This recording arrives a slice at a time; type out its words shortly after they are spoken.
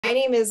My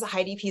name is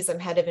Heidi Pease.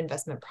 I'm head of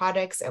investment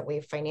products at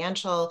Wave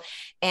Financial.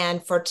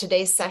 And for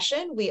today's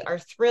session, we are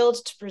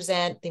thrilled to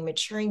present the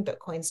Maturing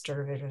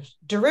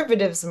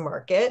Derivatives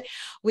Market.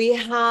 We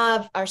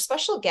have our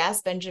special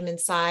guest, Benjamin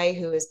Tsai,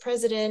 who is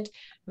president,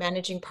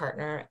 managing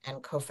partner,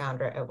 and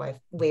co-founder at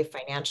Wave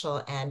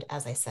Financial. And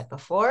as I said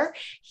before,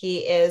 he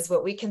is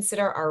what we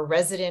consider our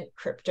resident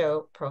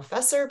crypto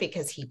professor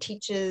because he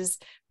teaches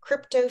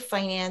crypto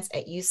finance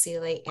at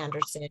UCLA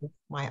Anderson,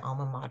 my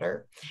alma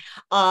mater.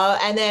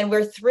 And then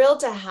we're thrilled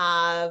to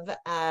have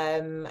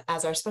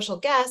as our special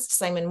guest,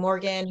 Simon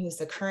Morgan, who's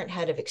the current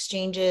head of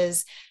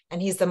exchanges,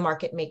 and he's the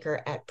market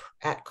maker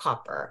at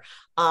Copper,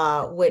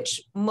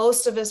 which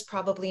most of us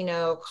probably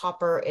know.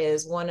 Copper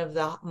is one of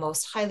the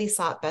most highly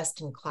sought,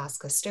 best-in-class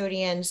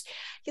custodians.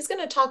 He's going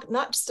to talk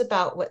not just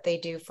about what they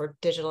do for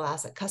digital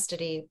asset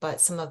custody,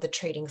 but some of the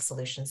trading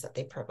solutions that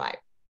they provide.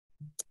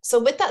 So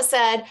with that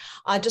said,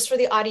 just for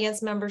the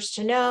audience members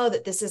to know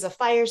that this is a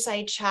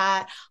fireside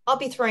chat, I'll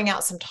be throwing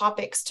out some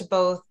topics to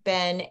both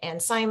Ben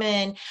and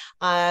Simon,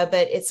 but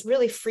it's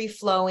really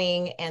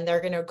free-flowing, and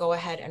they're going to go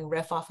ahead and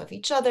riff off of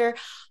each other.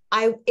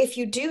 If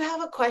you do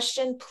have a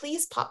question,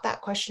 please pop that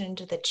question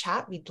into the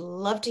chat. We'd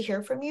love to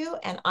hear from you,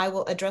 and I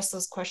will address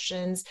those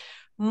questions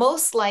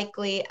most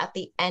likely at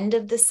the end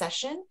of the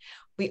session.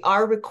 We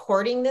are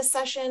recording this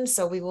session,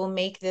 so we will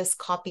make this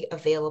copy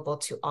available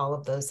to all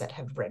of those that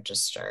have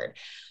registered.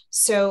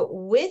 So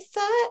with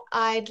that,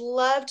 I'd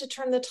love to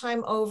turn the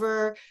time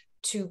over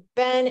to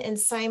Ben and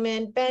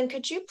Simon. Ben,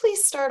 could you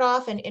please start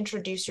off and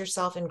introduce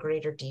yourself in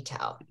greater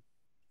detail?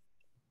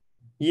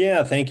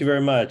 Yeah, thank you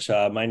very much.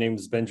 My name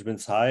is Benjamin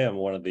Tsai. I'm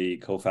one of the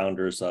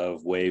co-founders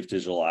of Wave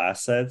Digital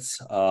Assets.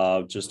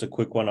 Just a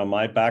quick one on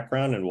my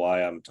background and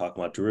why I'm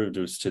talking about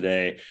derivatives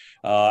today.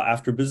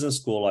 After business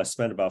school, I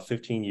spent about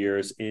 15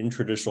 years in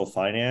traditional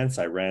finance.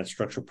 I ran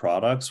structured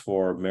products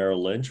for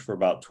Merrill Lynch for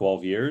about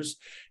 12 years.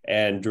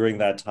 And during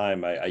that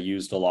time, I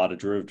used a lot of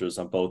derivatives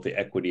on both the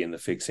equity and the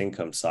fixed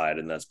income side.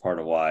 And that's part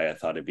of why I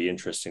thought it'd be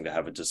interesting to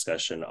have a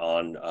discussion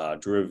on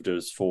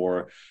derivatives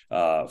for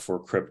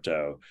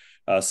crypto.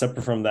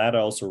 Separate from that, I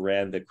also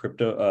ran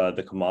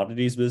the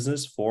commodities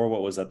business for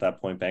what was at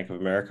that point Bank of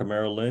America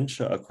Merrill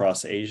Lynch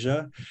across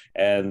Asia.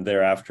 And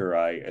thereafter,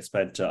 I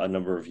spent a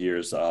number of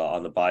years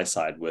on the buy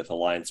side with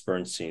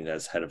AllianceBernstein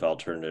as head of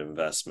alternative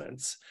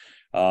investments.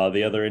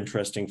 The other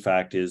interesting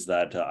fact is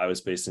that I was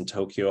based in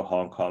Tokyo,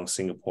 Hong Kong,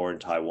 Singapore, and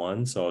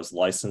Taiwan. So I was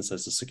licensed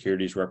as a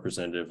securities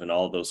representative in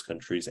all of those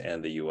countries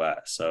and the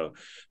US. So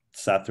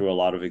sat through a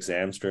lot of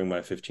exams during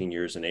my 15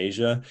 years in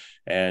Asia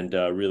and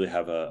really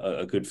have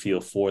a good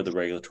feel for the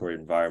regulatory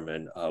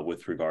environment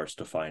with regards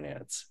to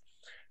finance.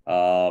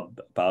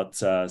 About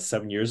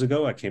 7 years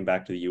ago, I came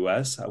back to the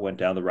US. I went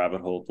down the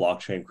rabbit hole of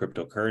blockchain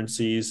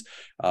cryptocurrencies,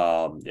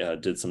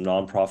 did some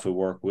nonprofit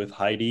work with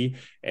Heidi,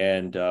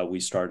 and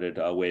we started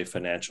Wave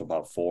Financial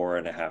about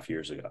 4.5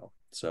 years ago.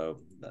 So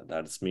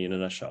that's me in a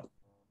nutshell.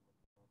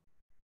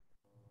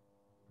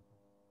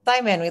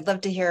 Simon, we'd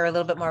love to hear a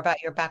little bit more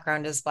about your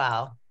background as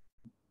well.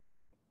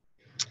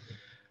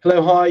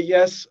 Hello, hi,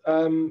 yes,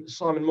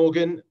 Simon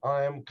Morgan.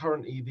 I am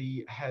currently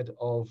the head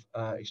of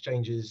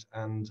exchanges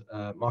and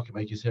market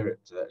makers here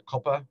at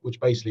Copper, which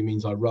basically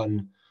means I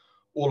run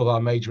all of our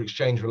major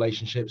exchange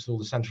relationships, all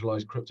the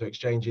centralized crypto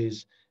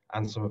exchanges,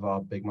 and some of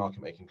our big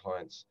market making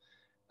clients.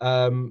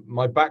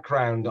 My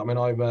background, I mean,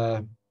 I'm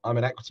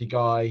an equity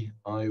guy.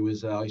 I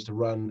used to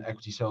run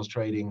equity sales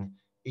trading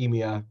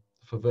EMEA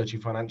for Virtue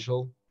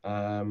Financial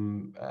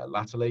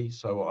latterly.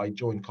 So I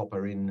joined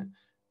Copper in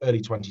early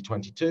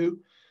 2022.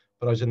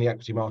 But I was in the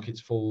equity markets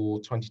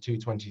for 22,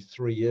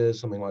 23 years,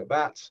 something like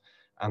that.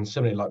 And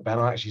similarly, like Ben,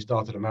 I actually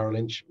started at Merrill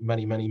Lynch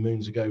many, many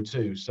moons ago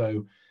too.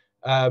 So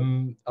a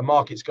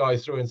markets guy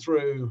through and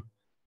through,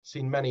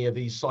 seen many of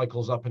these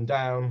cycles up and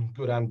down,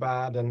 good and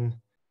bad, and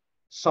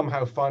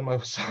somehow find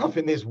myself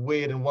in this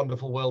weird and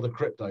wonderful world of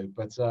crypto.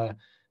 But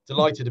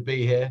delighted to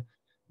be here.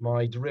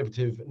 My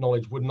derivative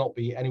knowledge would not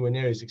be anywhere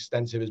near as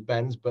extensive as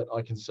Ben's, but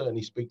I can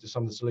certainly speak to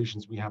some of the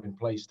solutions we have in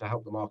place to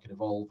help the market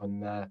evolve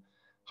and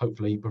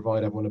hopefully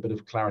provide everyone a bit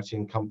of clarity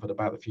and comfort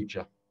about the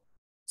future.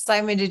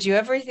 Simon, did you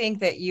ever think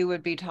that you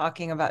would be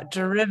talking about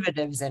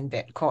derivatives in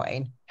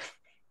Bitcoin?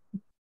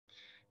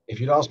 If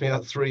you'd asked me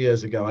that 3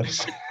 years ago, I'd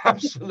say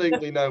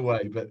absolutely no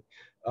way, but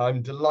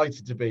I'm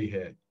delighted to be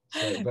here.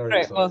 So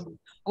very excited.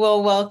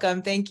 Well,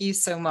 welcome. Thank you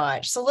so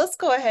much. So let's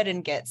go ahead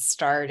and get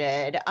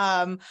started.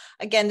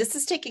 Again, this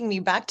is taking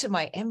me back to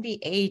my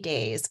MBA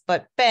days,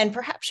 but Ben,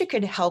 perhaps you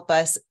could help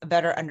us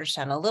better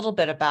understand a little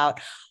bit about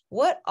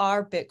what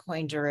are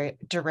Bitcoin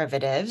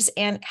derivatives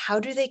and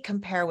how do they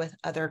compare with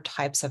other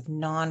types of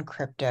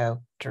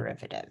non-crypto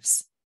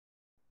derivatives?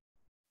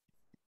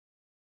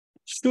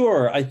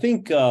 Sure. I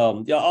think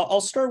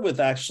I'll start with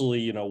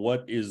actually,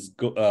 what is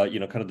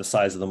kind of the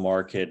size of the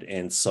market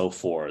and so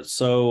forth.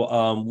 So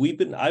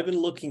I've been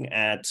looking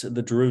at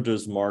the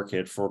derivatives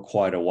market for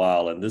quite a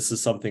while, and this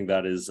is something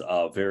that is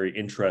very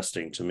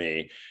interesting to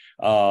me.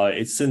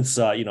 it's since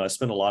I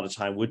spent a lot of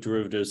time with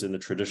derivatives in the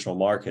traditional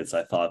markets.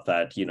 I thought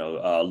that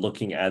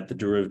looking at the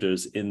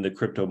derivatives in the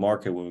crypto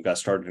market when we got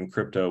started in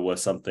crypto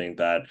was something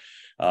that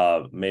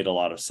made a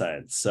lot of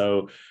sense.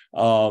 So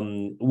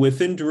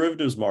within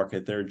derivatives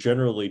market, there are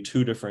generally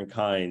two different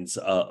kinds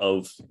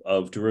of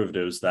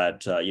derivatives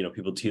that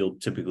people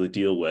typically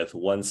deal with.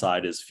 One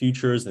side is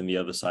futures, and the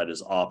other side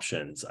is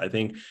options. I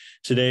think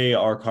today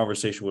our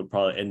conversation would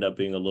probably end up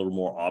being a little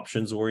more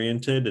options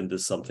oriented, and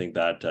this is something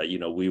that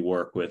we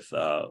work with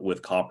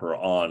Copper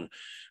on.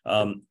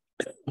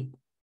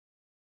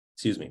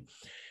 Excuse me.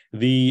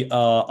 The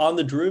on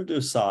the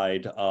derivative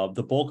side,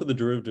 the bulk of the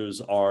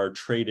derivatives are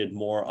traded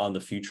more on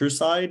the future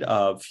side.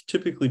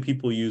 Typically,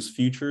 people use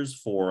futures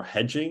for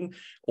hedging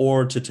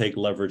or to take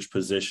leverage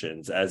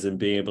positions, as in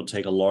being able to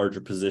take a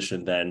larger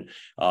position than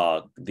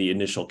the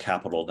initial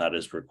capital that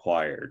is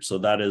required. So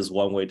that is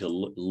one way to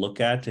look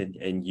at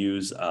and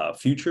use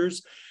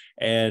futures.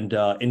 And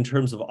in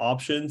terms of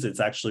options, it's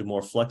actually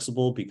more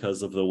flexible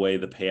because of the way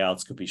the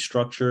payouts could be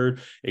structured.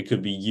 It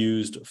could be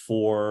used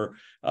for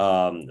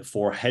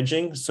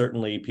hedging,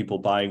 certainly people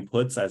buying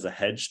puts as a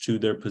hedge to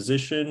their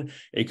position.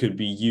 It could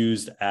be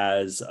used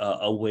as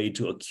a way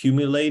to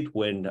accumulate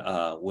when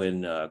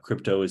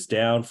crypto is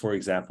down, for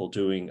example,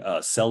 doing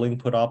selling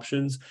put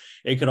options.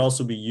 It could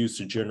also be used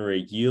to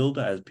generate yield,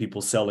 as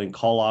people selling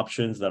call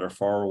options that are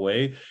far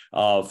away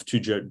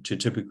to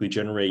typically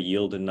generate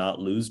yield and not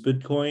lose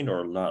Bitcoin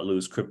or not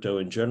lose crypto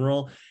in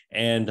general.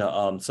 And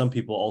some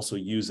people also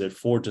use it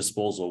for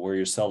disposal, where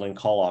you're selling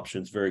call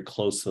options very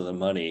close to the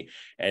money.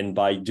 And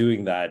by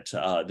doing that,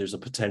 there's a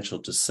potential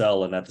to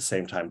sell and at the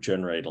same time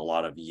generate a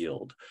lot of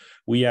yield.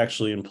 We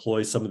actually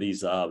employ some of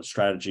these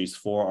strategies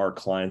for our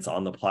clients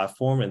on the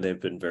platform, and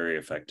they've been very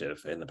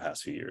effective in the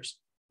past few years.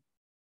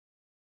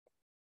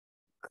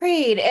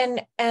 Great.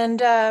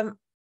 And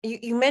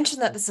you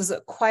mentioned that this is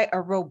quite a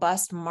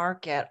robust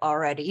market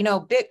already.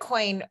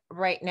 Bitcoin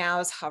right now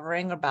is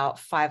hovering about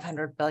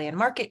 500 billion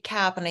market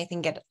cap, and I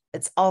think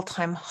its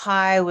all-time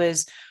high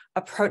was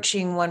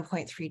approaching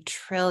 1.3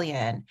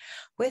 trillion.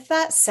 With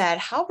that said,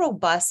 how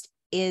robust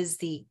is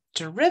the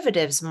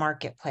derivatives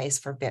marketplace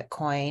for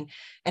Bitcoin,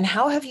 and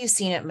how have you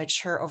seen it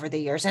mature over the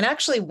years? And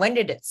actually, when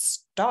did it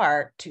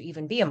start to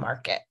even be a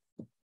market?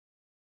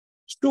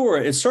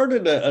 Sure. It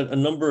started a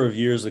number of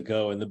years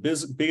ago, and the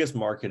biggest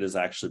market is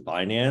actually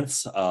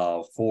Binance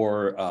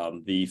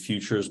for the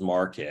futures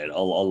market.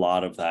 A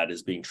lot of that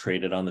is being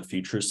traded on the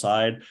futures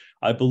side.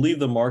 I believe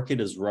the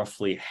market is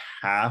roughly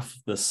half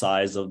the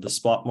size of the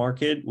spot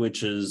market,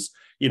 which is,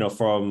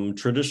 from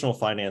traditional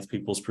finance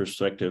people's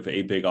perspective,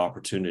 a big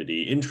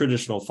opportunity. In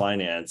traditional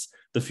finance,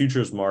 the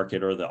futures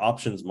market or the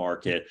options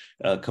market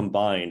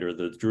combined, or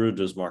the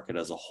derivatives market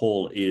as a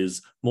whole,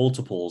 is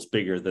multiples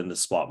bigger than the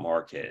spot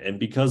market. And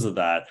because of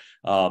that,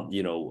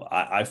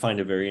 I find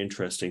it very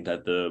interesting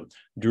that the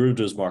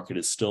derivatives market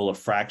is still a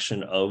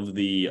fraction of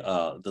the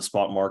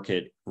spot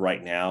market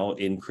right now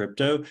in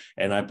crypto,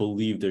 and I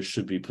believe there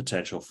should be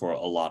potential for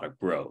a lot of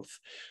growth.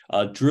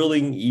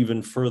 Drilling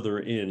even further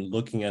in,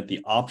 looking at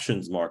the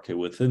options market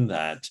within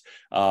that,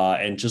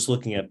 and just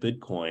looking at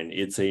Bitcoin,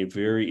 it's a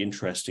very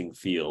interesting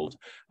field.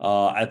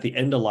 At the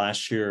end of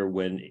last year,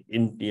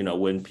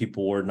 when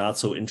people were not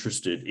so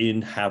interested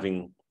in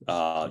having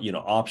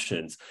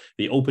options,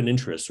 the open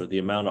interest, or the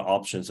amount of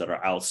options that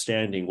are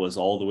outstanding, was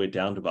all the way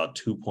down to about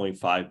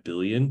 2.5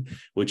 billion,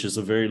 which is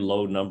a very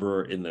low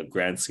number in the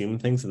grand scheme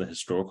of things, in the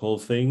historical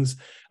of things.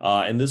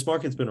 And this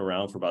market's been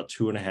around for about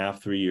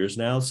 2.5-3 years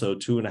now. So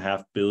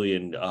 2.5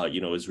 billion,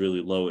 is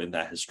really low in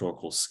that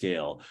historical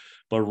scale.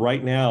 But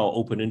right now,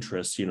 open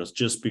interest,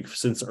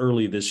 since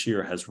early this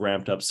year, has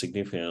ramped up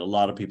significantly. A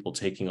lot of people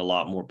taking a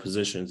lot more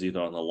positions, either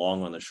on the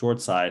long or on the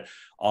short side,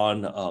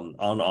 on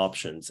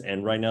options.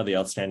 And right now, the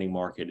outstanding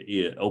market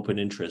open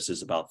interest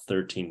is about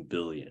 13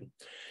 billion.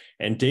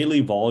 And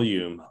daily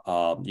volume,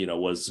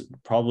 was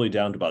probably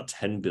down to about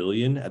 10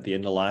 billion at the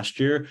end of last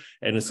year,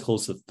 and it's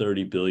close to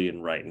 30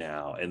 billion right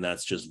now. And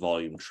that's just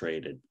volume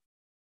traded.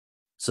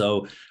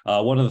 So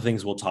one of the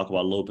things we'll talk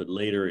about a little bit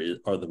later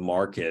are the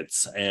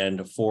markets.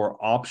 And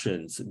for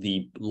options,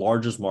 the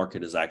largest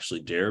market is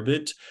actually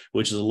Deribit,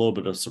 which is a little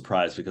bit of a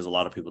surprise because a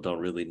lot of people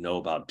don't really know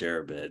about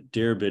Deribit.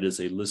 Deribit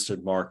is a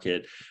listed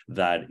market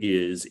that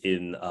is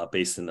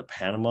based in the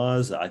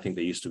Panamas. I think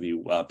they used to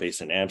be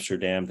based in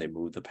Amsterdam. They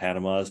moved to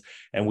Panamas,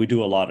 and we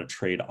do a lot of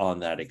trade on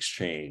that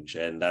exchange.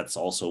 And that's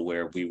also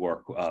where we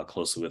work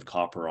closely with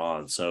Copper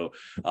on. So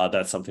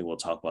that's something we'll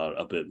talk about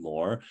a bit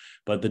more.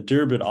 But the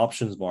Deribit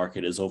options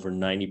market is over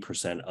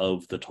 90%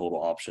 of the total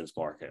options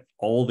market.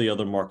 All the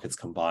other markets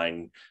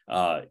combined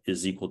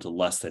is equal to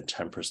less than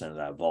 10% of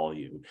that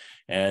volume.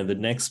 And the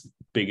next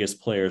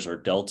biggest players are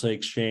Delta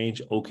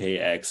Exchange,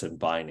 OKX, and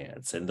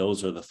Binance. And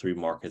those are the three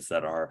markets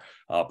that are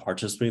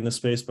participating in the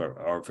space, but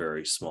are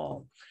very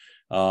small.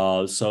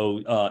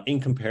 In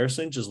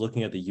comparison, just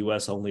looking at the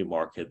US only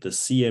market, the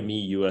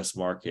CME US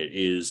market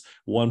is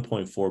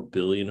 1.4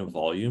 billion of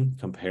volume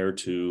compared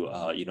to,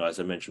 as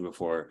I mentioned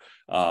before,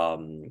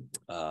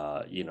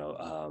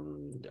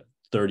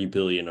 30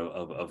 billion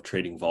of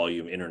trading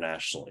volume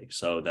internationally.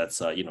 So that's,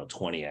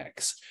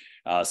 20x.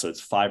 So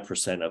it's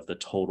 5% of the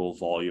total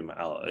volume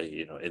out,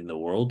 in the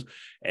world.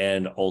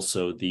 And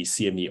also the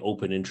CME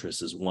open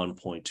interest is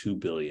 1.2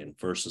 billion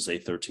versus a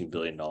 $13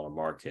 billion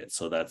market.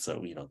 So that's,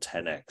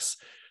 10x.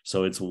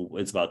 So it's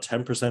about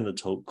 10%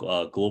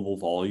 of global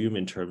volume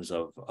in terms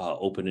of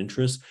open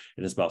interest,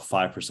 and it's about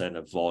 5%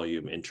 of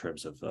volume in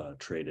terms of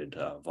traded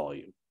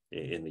volume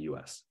in the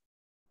US.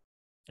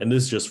 And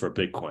this is just for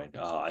Bitcoin.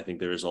 I think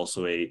there is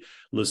also a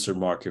listed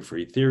market for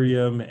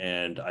Ethereum,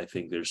 and I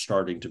think there's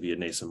starting to be a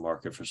nascent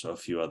market for a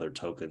few other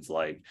tokens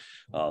like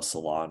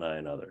Solana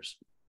and others.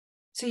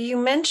 So you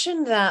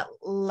mentioned that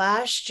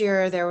last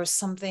year there was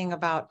something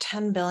about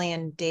 10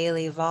 billion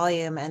daily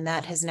volume, and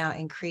that has now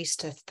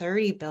increased to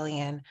 30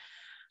 billion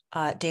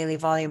daily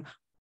volume.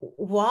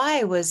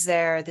 Why was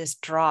there this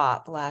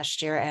drop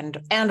last year,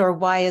 or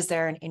why is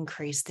there an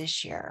increase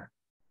this year?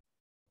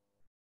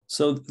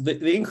 So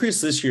the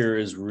increase this year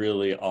is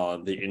really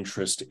on the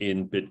interest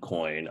in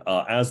Bitcoin.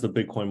 As the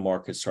Bitcoin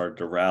market started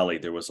to rally,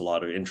 there was a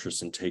lot of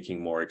interest in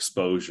taking more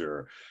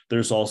exposure.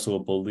 There's also a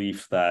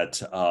belief that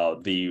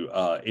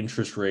the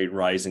interest rate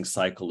rising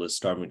cycle is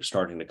starting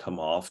to come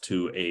off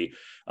to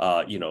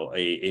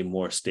a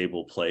more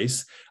stable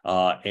place.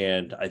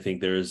 And I think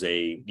there is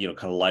a kind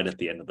of light at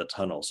the end of the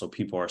tunnel. So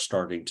people are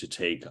starting to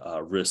take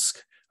on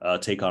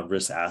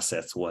risk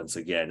assets once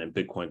again, and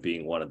Bitcoin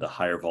being one of the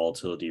higher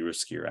volatility,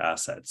 riskier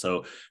assets.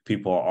 So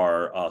people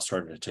are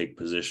starting to take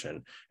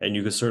position. And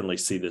you can certainly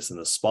see this in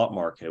the spot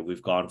market.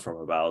 We've gone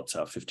from about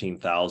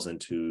 15,000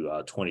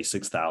 to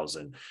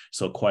 26,000.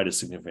 So quite a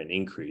significant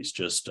increase.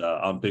 Just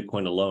on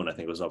Bitcoin alone, I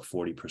think it was up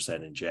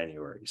 40% in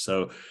January.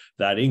 So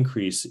that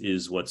increase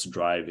is what's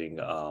driving,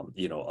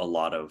 a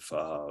lot of,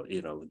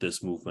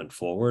 this movement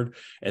forward.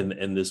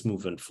 And this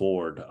movement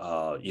forward,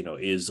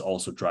 is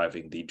also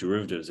driving the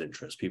derivatives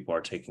interest. People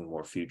are taking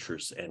more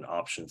futures and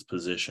options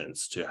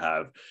positions to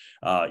have,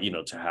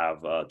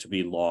 to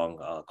be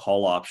long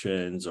call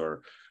options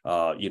or,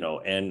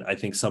 and I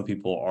think some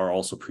people are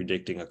also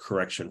predicting a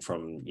correction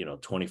from,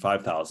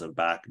 25,000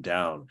 back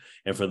down.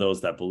 And for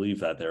those that believe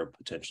that, they're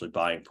potentially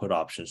buying put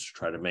options to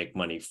try to make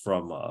money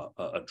from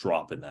a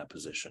drop in that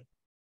position.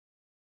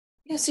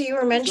 Yeah, so you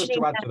were mentioning just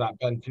to add to that,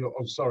 Ben.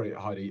 Sorry,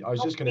 Heidi. I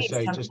was just going to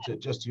say,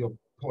 just to your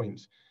point.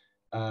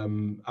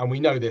 And we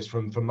know this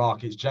from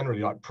markets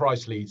generally, like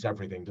price leads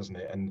everything, doesn't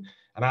it? And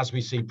as we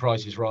see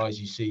prices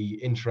rise, you see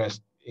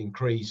interest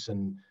increase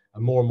and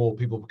more and more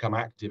people become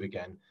active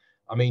again.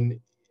 I mean,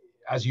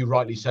 as you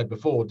rightly said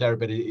before,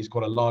 Deribit is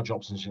quite a large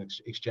options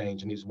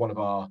exchange, and it's one of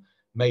our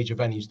major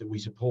venues that we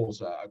support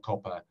at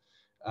Copper.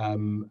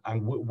 And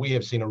we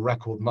have seen a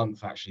record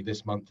month actually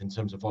this month in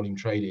terms of volume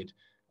traded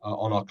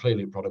on our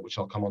Clearloop product, which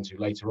I'll come on to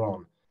later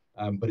on.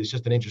 But it's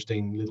just an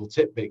interesting little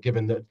tidbit,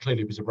 given that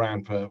Clearloop was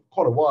around for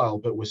quite a while,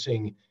 but we're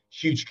seeing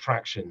huge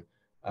traction.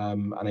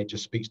 And it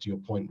just speaks to your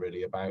point,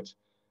 really, about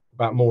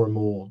more and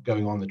more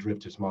going on in the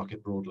derivatives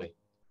market broadly.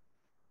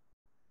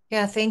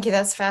 Yeah, thank you.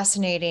 That's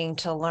fascinating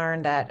to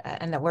learn that,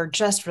 and that we're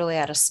just really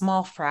at a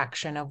small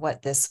fraction of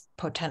what this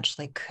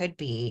potentially could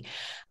be.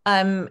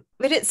 But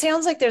it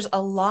sounds like there's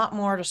a lot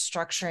more to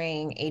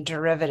structuring a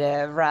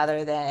derivative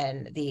rather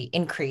than the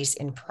increase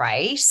in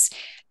price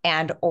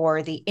and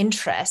or the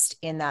interest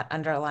in that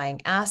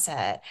underlying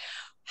asset.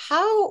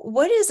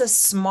 What is a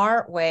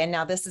smart way? And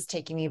now this is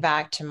taking me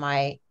back to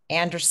my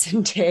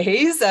Anderson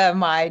days,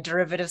 my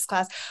derivatives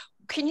class.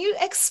 Can you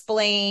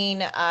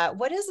explain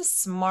what is a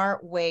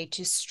smart way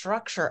to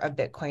structure a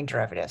Bitcoin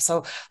derivative?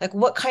 So, like,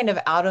 what kind of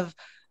out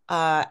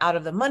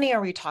of the money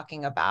are we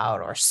talking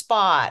about, or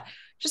spot?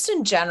 Just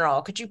in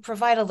general, could you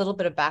provide a little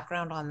bit of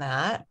background on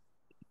that?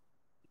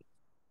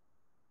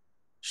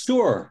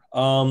 Sure.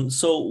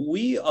 So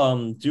we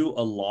do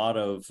a lot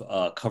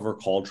of cover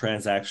call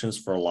transactions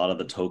for a lot of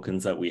the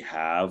tokens that we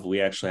have. We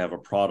actually have a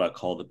product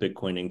called the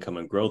Bitcoin Income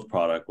and Growth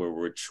product,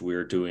 which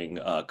we're doing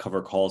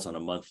cover calls on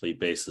a monthly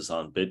basis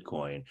on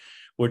Bitcoin.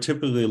 We're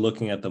typically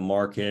looking at the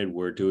market.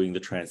 We're doing the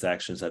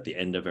transactions at the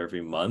end of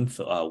every month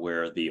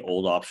where the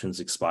old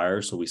options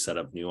expire. So we set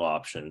up new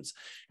options.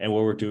 And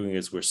what we're doing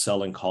is we're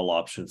selling call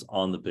options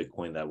on the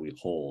Bitcoin that we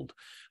hold.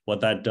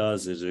 What that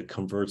does is it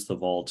converts the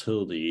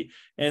volatility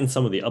and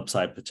some of the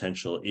upside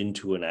potential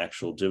into an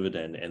actual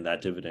dividend, and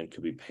that dividend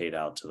could be paid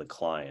out to the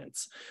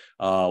clients.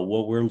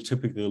 What we're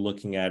typically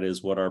looking at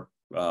is what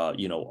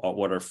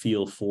our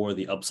feel for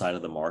the upside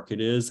of the market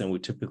is, and we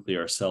typically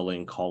are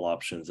selling call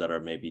options that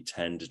are maybe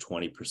 10 to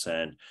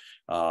 20%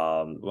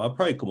 well,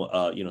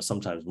 probably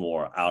sometimes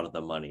more out of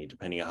the money,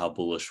 depending on how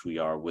bullish we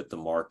are with the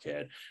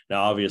market.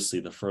 Now, obviously,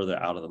 the further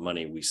out of the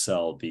money we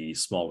sell, the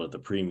smaller the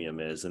premium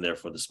is, and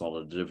therefore the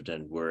smaller the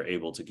dividend we're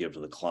able to give to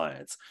the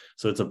clients.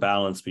 So it's a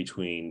balance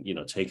between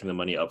taking the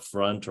money up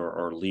front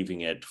or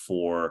leaving it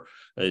for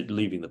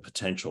leaving the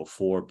potential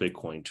for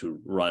Bitcoin to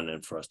run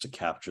and for us to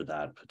capture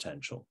that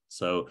potential.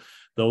 So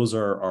those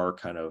are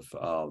kind of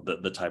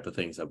the type of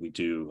things that we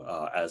do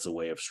as a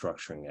way of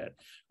structuring it.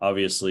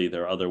 Obviously,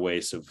 there are other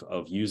ways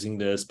of using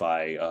this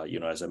by,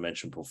 as I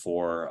mentioned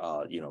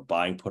before,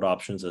 buying put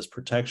options as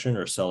protection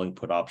or selling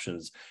put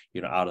options,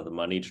 out of the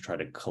money to try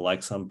to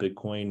collect some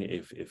Bitcoin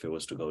if it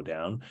was to go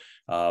down.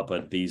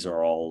 But these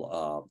are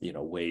all,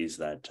 ways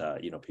that,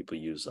 people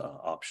use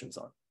options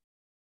on.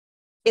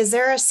 Is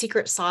there a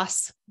secret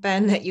sauce,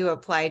 Ben, that you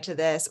apply to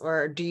this,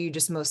 or do you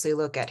just mostly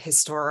look at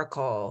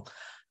historical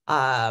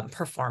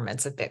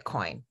performance of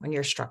Bitcoin when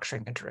you're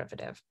structuring a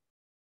derivative?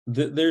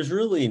 There's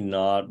really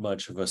not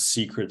much of a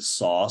secret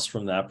sauce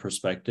from that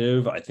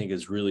perspective. I think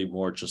it's really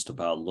more just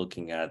about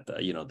looking at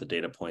the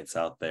data points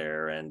out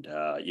there and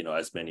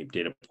as many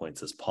data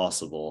points as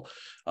possible.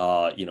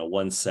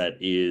 One set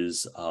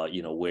is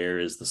where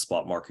is the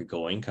spot market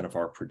going, kind of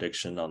our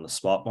prediction on the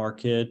spot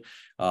market.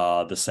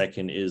 The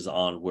second is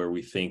on where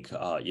we think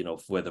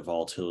whether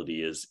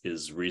volatility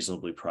is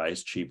reasonably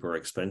priced, cheap or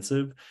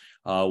expensive.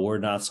 We're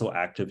not so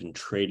active in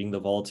trading the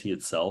volatility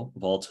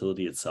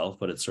itself,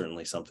 but it's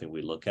certainly something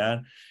we look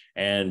at.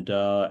 And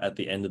at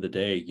the end of the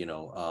day,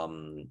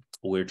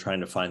 we're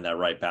trying to find that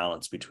right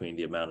balance between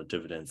the amount of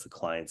dividends the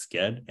clients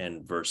get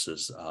and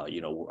versus,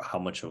 how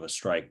much of a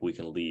strike we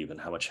can leave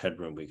and how much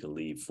headroom we can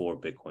leave for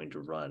Bitcoin to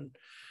run.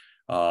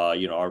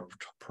 Our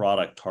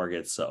product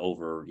targets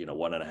over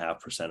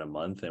 1.5% a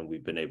month, and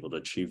we've been able to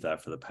achieve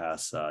that for the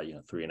past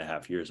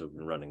 3.5 years we've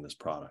been running this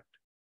product.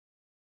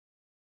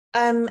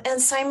 And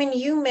Simon,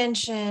 you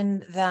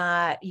mentioned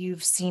that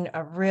you've seen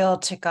a real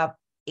tick up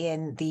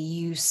in the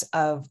use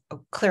of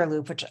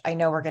Clearloop, which I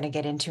know we're going to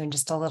get into in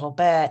just a little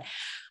bit,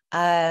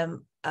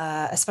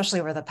 especially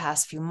over the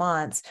past few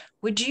months.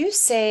 Would you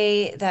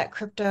say that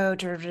crypto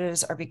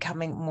derivatives are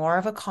becoming more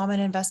of a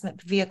common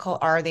investment vehicle?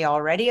 Are they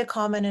already a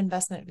common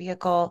investment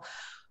vehicle?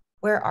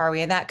 Where are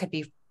we? And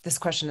this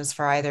question is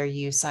for either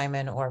you,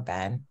 Simon, or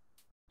Ben.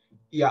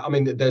 Yeah, I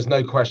mean, there's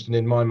no question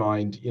in my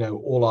mind,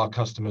 all our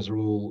customers are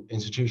all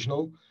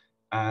institutional,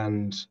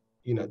 and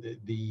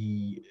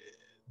the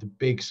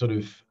big sort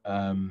of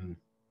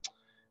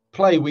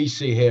play we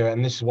see here,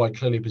 and this is why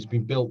Clearloop has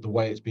been built the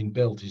way it's been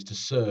built, is to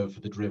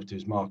serve the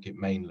derivatives market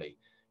mainly.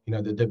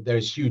 There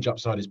is huge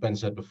upside, as Ben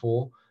said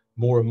before.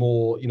 More and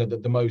more,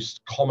 the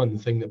most common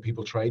thing that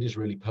people trade is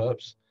really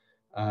perps,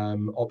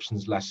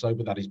 options less so,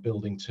 but that is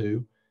building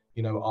too.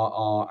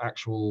 Our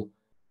actual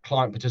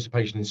client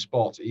participation in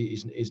spot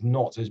is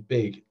not as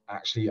big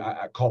actually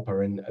at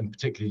Copper, and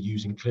particularly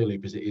using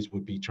Clearloop as it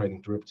would be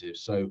trading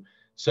derivatives.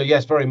 So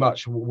yes, very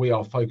much we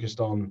are focused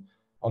on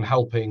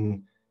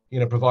helping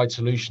provide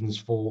solutions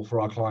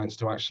for our clients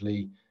to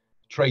actually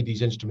trade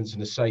these instruments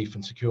in a safe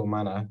and secure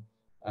manner.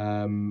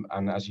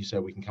 And as you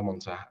said, we can come on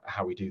to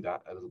how we do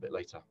that a little bit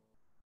later.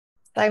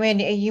 Simon,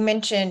 you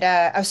mentioned,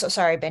 oh, so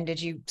sorry, Ben, did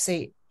you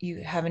say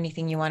you have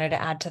anything you wanted to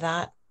add to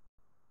that?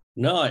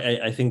 No,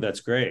 I think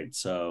that's great.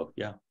 So,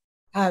 yeah.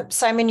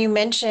 Simon, you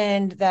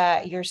mentioned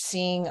that you're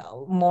seeing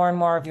more and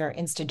more of your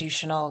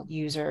institutional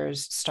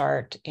users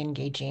start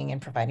engaging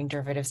and providing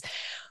derivatives.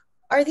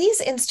 Are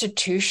these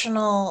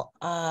institutional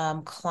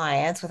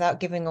clients, without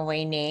giving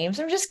away names?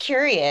 I'm just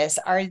curious,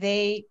 are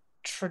they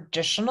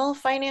traditional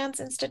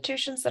finance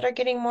institutions that are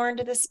getting more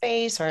into the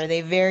space, or are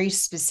they very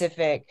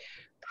specific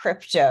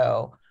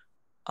crypto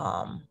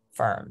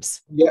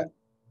firms? Yeah,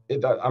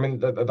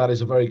 that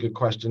is a very good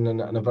question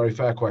and a very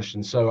fair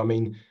question. So, I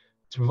mean,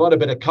 to provide a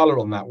bit of color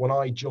on that, when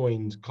I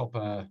joined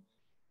Copper,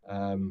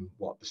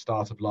 the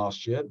start of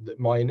last year,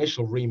 my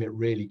initial remit,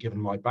 really, given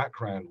my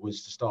background,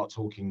 was to start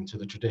talking to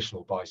the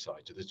traditional buy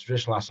side, to the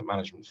traditional asset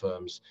management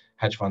firms,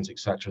 hedge funds,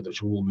 etc.,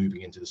 that were all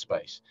moving into the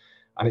space.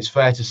 And it's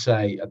fair to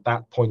say at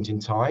that point in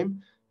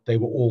time, they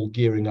were all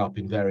gearing up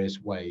in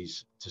various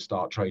ways to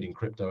start trading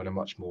crypto in a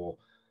much more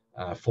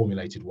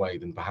formulated way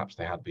than perhaps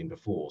they had been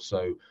before.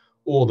 So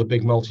all the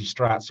big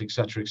multi-strats,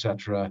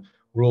 etc.,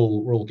 we're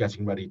all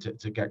getting ready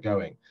to get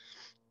going.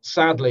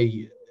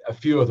 Sadly, a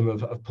few of them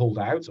have pulled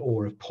out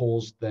or have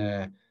paused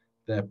their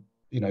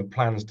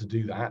plans to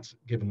do that,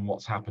 given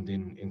what's happened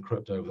in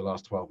crypto over the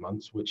last 12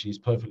 months, which is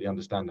perfectly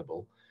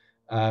understandable.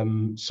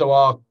 So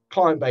our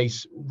client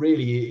base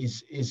really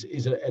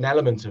is an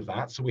element of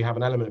that. So we have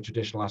an element of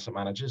traditional asset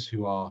managers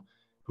who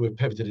have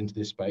pivoted into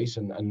this space,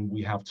 and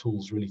we have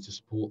tools really to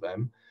support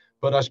them.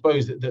 But I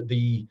suppose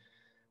that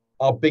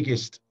our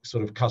biggest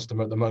sort of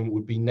customer at the moment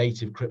would be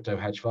native crypto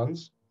hedge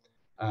funds.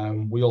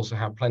 We also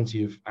have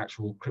plenty of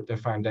actual crypto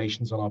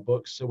foundations on our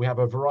books. So we have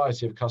a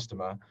variety of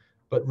customer,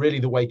 but really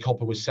the way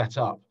Copper was set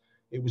up,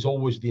 it was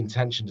always the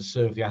intention to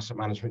serve the asset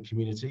management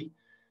community.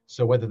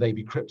 So whether they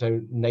be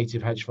crypto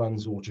native hedge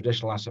funds or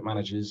traditional asset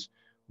managers,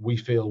 we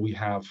feel we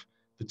have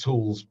the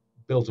tools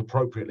built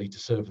appropriately to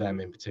serve them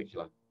in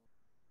particular.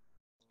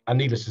 And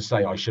needless to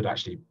say, I should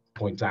actually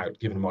point out,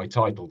 given my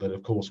title, that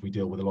of course we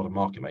deal with a lot of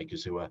market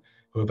makers who are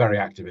very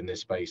active in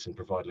this space and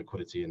provide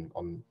liquidity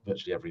on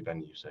virtually every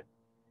venue. So.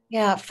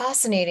 Yeah,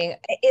 fascinating.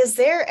 Is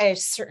there a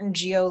certain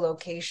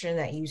geolocation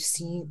that you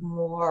see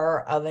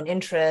more of an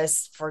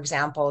interest? For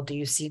example, do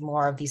you see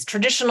more of these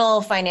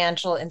traditional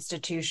financial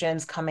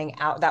institutions coming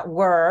out that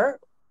were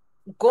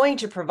going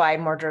to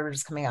provide more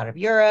derivatives coming out of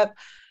Europe,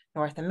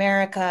 North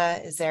America?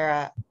 Is there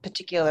a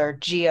particular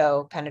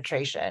geo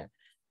penetration?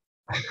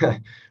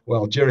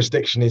 Well,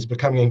 jurisdiction is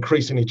becoming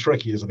increasingly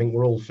tricky, as I think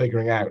we're all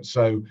figuring out.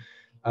 So,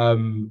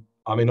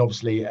 I mean,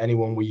 obviously,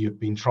 anyone we've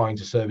been trying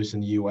to service in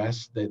the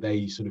US,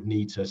 they sort of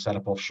need to set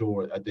up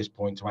offshore at this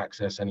point to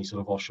access any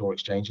sort of offshore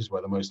exchanges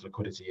where the most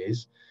liquidity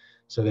is.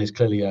 So there's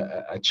clearly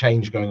a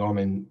change going on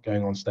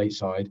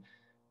stateside.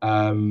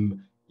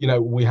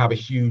 We have a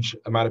huge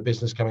amount of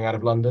business coming out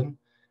of London.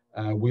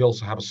 We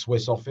also have a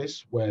Swiss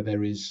office where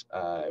there is,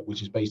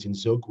 which is based in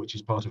Zug, which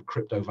is part of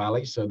Crypto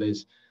Valley. So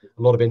there's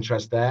a lot of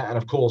interest there. And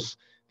of course,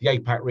 the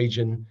APAC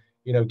region,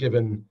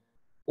 given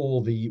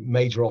all the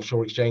major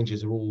offshore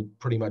exchanges are all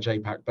pretty much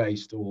APAC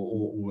based,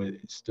 or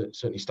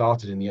certainly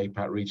started in the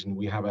APAC region.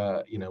 We have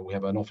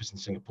an office in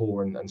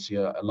Singapore and see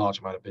a large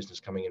amount of business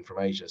coming in from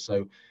Asia.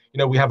 So,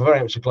 we have very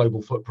much a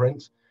global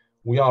footprint.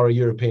 We are a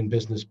European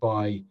business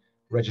by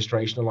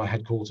registration, and our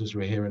headquarters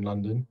are here in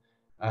London.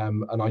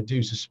 And I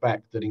do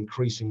suspect that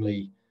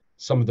increasingly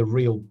some of the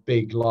real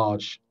big,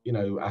 large,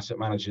 asset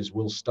managers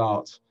will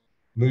start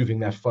moving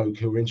their folk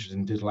who are interested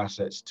in digital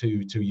assets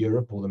to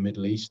Europe or the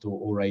Middle East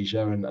or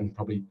Asia, and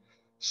probably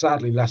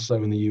sadly less so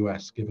in the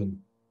US, given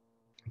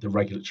the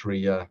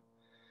regulatory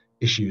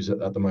issues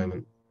at the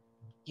moment.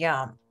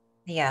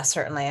 Yeah,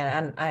 certainly.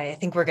 And I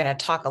think we're going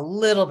to talk a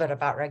little bit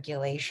about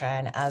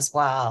regulation as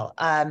well.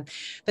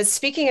 But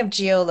speaking of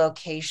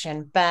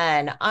geolocation,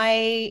 Ben,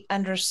 I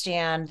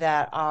understand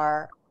that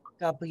our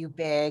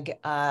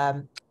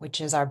WBIG,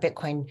 which is our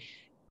Bitcoin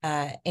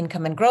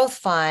Income and Growth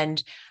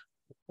Fund,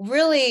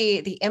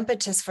 really the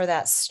impetus for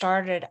that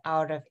started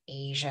out of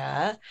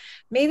Asia.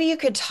 Maybe you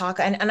could talk,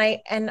 and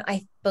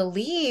I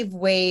believe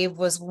Wave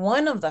was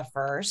one of the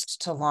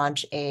first to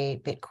launch a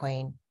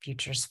Bitcoin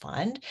futures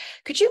fund.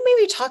 Could you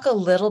maybe talk a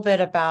little bit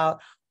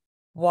about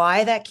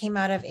why that came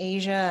out of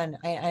Asia? And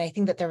I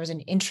think that there was an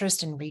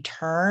interest in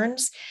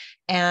returns,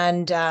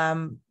 and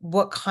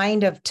what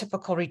kind of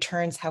typical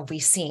returns have we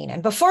seen?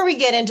 And before we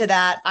get into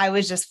that, I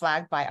was just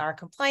flagged by our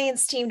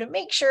compliance team to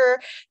make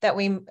sure that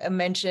we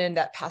mentioned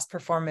that past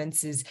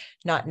performance is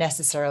not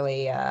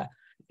necessarily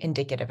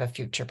indicative of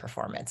future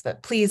performance.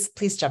 But please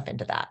jump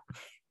into that.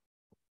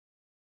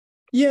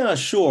 Yeah,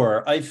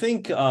 sure. I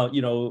think,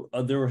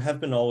 there have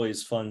been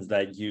always funds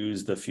that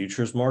use the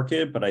futures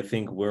market, but I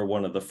think we're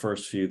one of the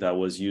first few that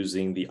was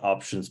using the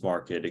options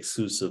market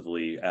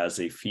exclusively as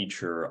a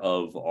feature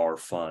of our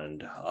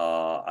fund.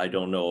 I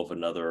don't know of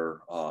another,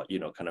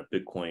 kind of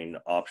Bitcoin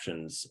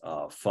options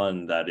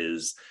fund that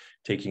is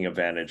taking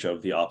advantage of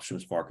the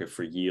options market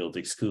for yield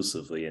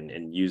exclusively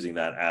and using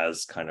that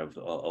as kind of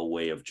a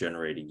way of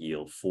generating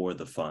yield for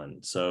the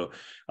fund. So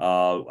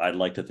I'd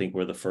like to think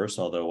we're the first,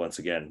 although once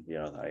again,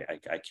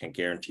 I can't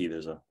guarantee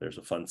there's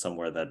a fund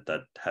somewhere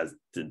that has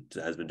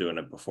been doing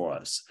it before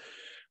us.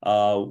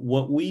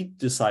 What we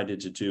decided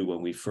to do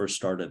when we first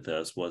started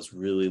this was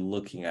really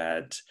looking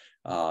at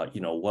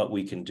what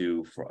we can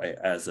do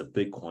as a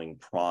Bitcoin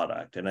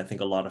product. And I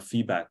think a lot of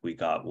feedback we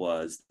got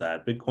was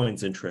that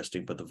Bitcoin's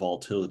interesting, but the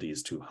volatility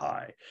is too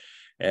high.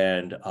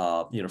 And,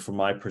 from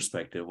my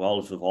perspective, well,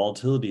 if the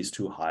volatility is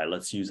too high,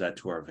 let's use that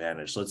to our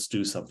advantage. Let's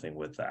do something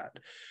with that.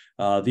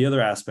 The other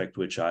aspect,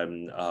 which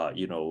I'm,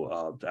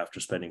 after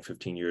spending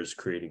 15 years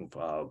creating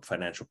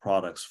financial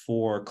products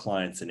for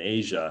clients in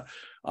Asia,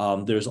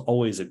 there's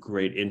always a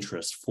great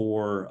interest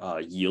for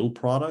yield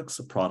products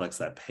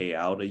that pay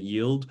out a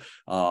yield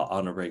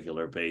on a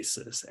regular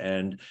basis.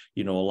 And,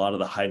 a lot of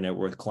the high net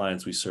worth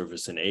clients we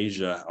service in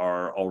Asia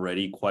are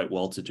already quite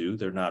well to do.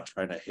 They're not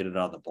trying to hit it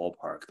out of the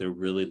ballpark. They're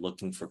really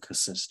looking for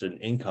consistent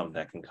income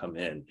that can come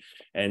in.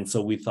 And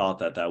so we thought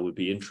that would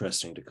be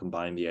interesting to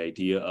combine the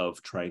idea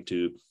of trying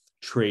to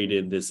trade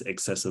in this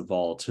excessive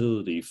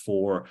volatility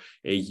for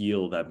a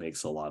yield that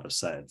makes a lot of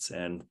sense.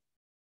 And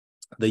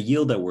the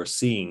yield that we're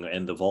seeing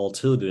and the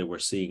volatility that we're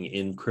seeing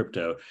in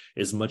crypto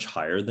is much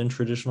higher than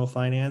traditional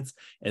finance,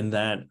 and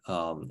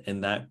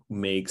that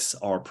makes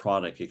our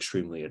product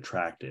extremely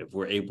attractive.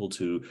 We're able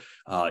to,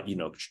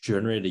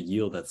 generate a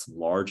yield that's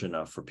large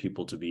enough for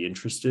people to be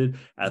interested.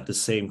 At the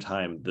same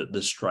time,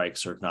 the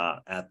strikes are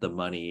not at the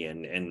money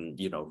and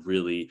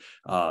really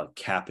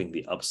capping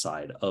the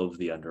upside of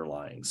the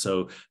underlying.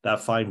 So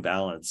that fine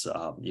balance,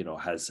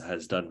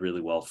 has done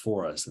really well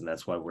for us, and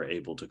that's why we're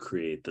able to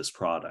create this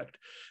product.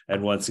 And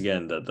and once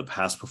again, the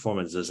past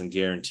performance doesn't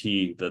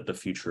guarantee the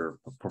future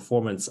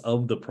performance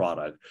of the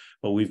product,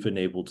 but we've been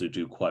able to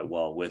do quite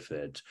well with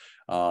it.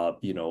 For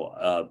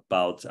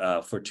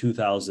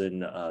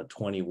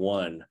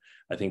 2021,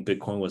 I think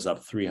Bitcoin was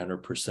up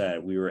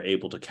 300%. We were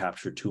able to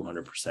capture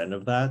 200%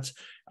 of that,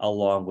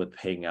 along with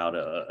paying out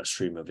a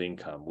stream of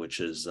income, which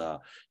is, a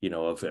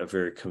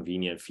very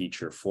convenient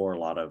feature for a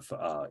lot of,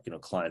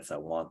 clients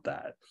that want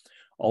that.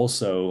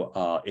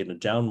 Also, in a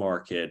down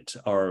market,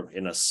 or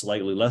in a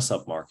slightly less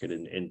up market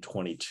in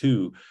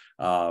 22,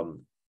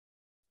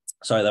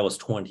 sorry, that was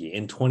 20.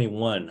 In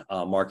 21,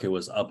 market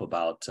was up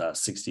about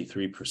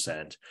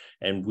 63%,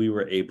 and we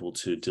were able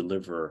to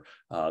deliver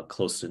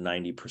close to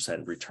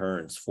 90%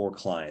 returns for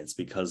clients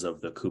because of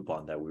the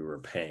coupon that we were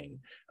paying.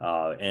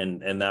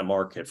 And that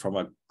market, from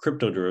a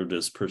crypto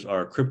derivatives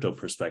or crypto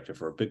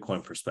perspective or a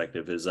Bitcoin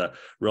perspective, is a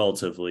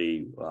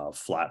relatively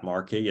flat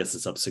market. Yes,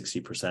 it's up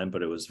 60%,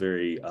 but it was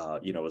very,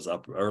 it was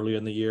up earlier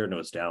in the year and it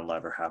was down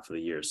latter half of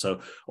the year.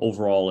 So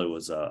overall, it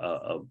was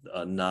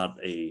not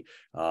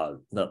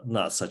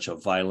such a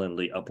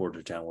violently upward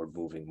or downward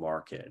moving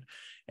market.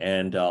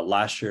 And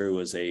last year it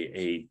was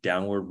a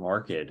downward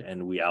market,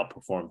 and we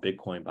outperformed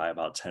Bitcoin by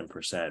about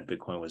 10%.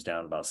 Bitcoin was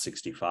down about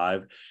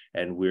 65,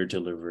 and we're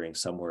delivering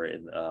somewhere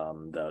in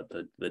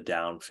the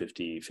down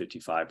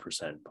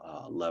 55%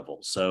 level.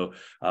 So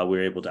we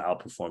were able to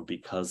outperform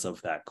because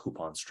of that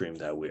coupon stream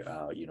that we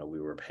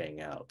were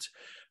paying out.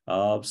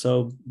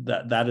 So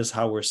that is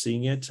how we're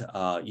seeing it.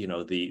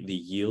 The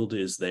yield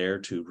is there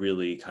to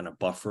really kind of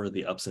buffer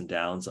the ups and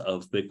downs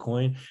of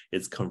Bitcoin.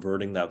 It's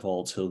converting that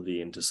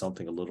volatility into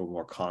something a little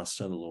more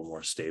constant, a little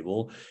more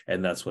stable,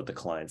 and that's what the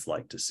clients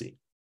like to see.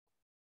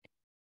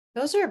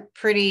 Those are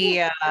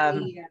pretty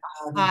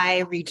high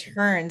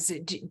returns.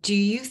 Do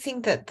you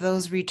think that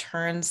those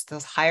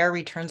higher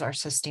returns, are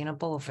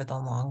sustainable over the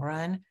long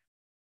run?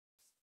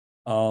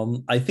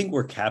 I think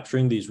we're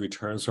capturing these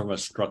returns from a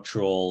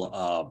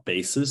structural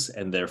basis,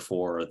 and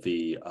therefore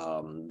the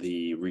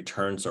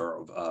returns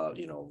are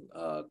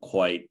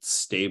quite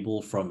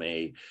stable from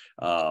a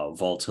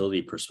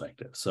volatility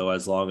perspective. So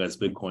as long as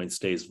Bitcoin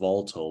stays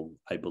volatile,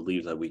 I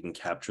believe that we can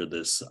capture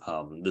this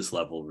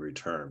level of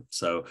return.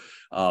 So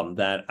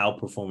that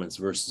outperformance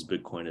versus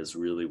Bitcoin is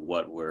really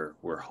what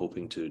we're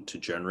hoping to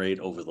generate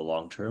over the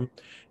long term.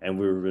 And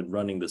we've been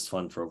running this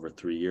fund for over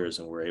 3 years,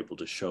 and we're able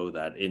to show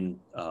that in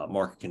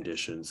market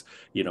conditions,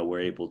 we're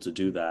able to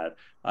do that.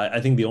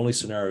 I think the only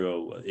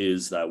scenario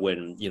is that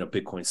when,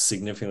 Bitcoin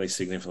significantly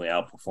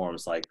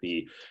outperforms, like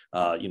the,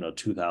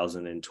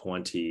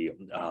 2020,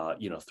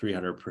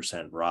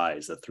 300%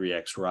 rise, a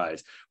 3x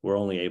rise, we're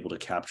only able to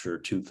capture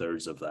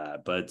 2/3 of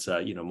that. But,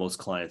 most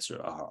clients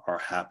are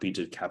happy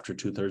to capture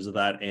 2/3 of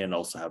that and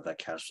also have that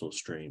cash flow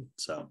stream.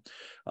 So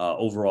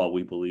overall,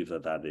 we believe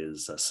that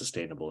is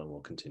sustainable and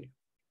will continue.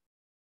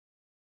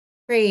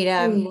 Great.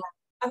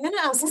 I'm going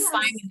to ask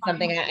Simon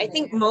something. I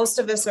think most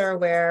of us are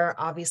aware,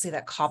 obviously,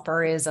 that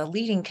copper is a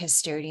leading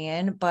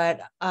custodian,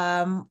 but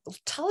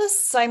tell us,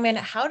 Simon,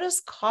 how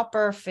does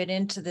copper fit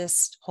into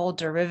this whole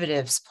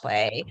derivatives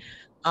play?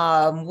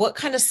 What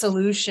kind of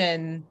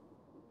solution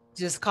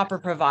does copper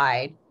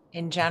provide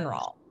in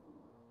general?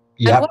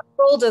 Yeah. And what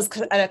role does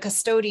a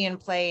custodian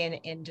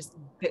play in just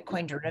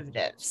Bitcoin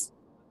derivatives?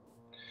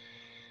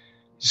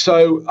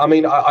 So, I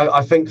mean,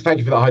 I think, thank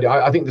you for that, Heidi.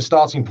 I think the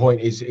starting point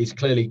is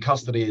clearly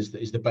custody is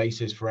the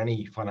basis for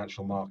any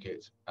financial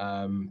market,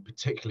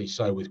 particularly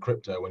so with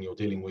crypto when you're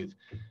dealing with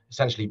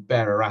essentially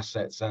bearer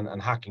assets and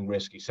hacking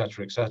risk, et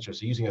cetera, et cetera.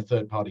 So using a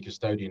third-party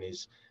custodian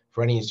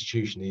for any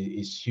institution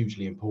is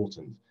hugely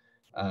important.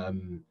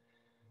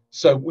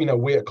 So,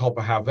 we at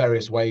Copper have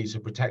various ways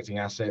of protecting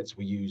assets.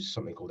 We use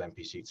something called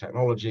MPC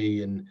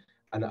technology, and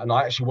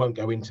I actually won't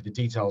go into the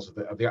details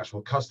of the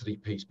actual custody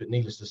piece, but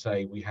needless to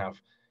say, we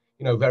have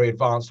very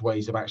advanced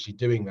ways of actually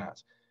doing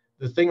that.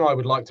 The thing I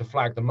would like to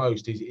flag the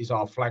most is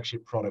our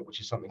flagship product,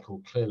 which is something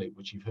called Clearly,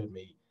 which you've heard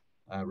me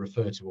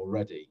refer to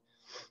already.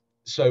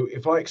 So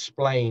if I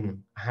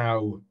explain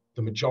how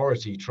the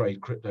majority trade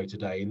crypto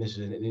today, and this is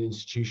in an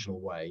institutional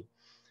way,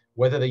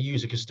 whether they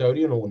use a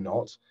custodian or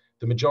not,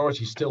 the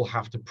majority still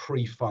have to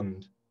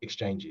pre-fund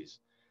exchanges.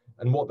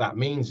 And what that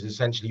means is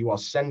essentially you are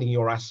sending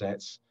your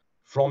assets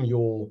from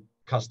your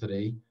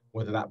custody,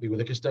 whether that be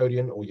with a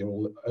custodian or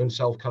your own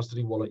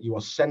self-custody wallet, you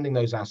are sending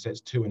those assets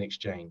to an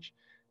exchange.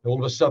 And all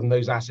of a sudden,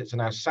 those assets are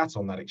now sat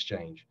on that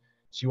exchange.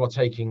 So you are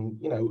taking,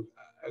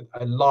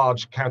 a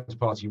large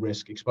counterparty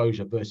risk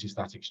exposure versus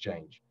that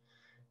exchange,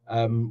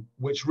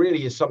 which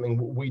really is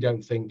something we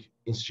don't think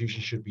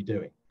institutions should be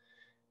doing.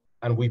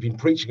 And we've been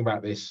preaching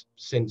about this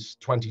since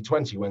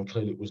 2020 when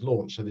Clearly it was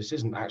launched. So this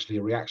isn't actually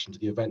a reaction to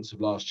the events of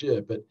last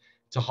year, but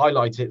to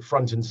highlight it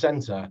front and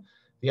center,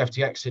 the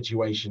FTX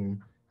situation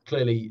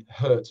clearly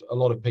hurt a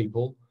lot of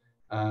people,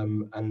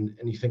 and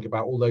you think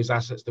about all those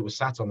assets that were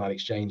sat on that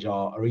exchange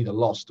are either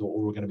lost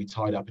or are going to be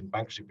tied up in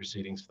bankruptcy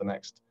proceedings for the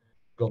next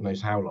God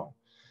knows how long.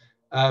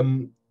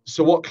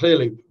 So what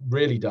Clearly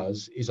really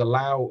does is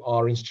allow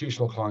our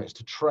institutional clients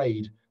to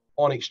trade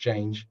on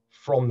exchange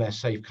from their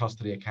safe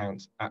custody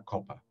accounts at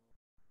Copper.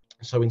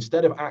 So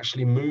instead of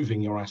actually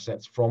moving your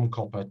assets from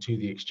copper to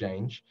the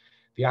exchange,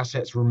 the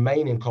assets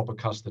remain in copper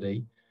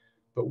custody,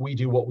 but we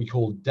do what we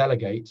call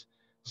delegate.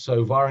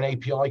 So via an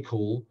API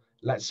call,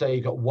 let's say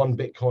you got one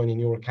Bitcoin in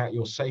your account,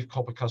 your safe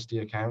copper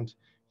custody account,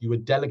 you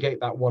would delegate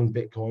that one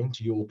Bitcoin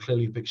to your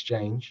Clearloop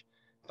exchange.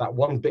 That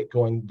one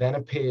Bitcoin then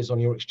appears on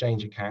your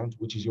exchange account,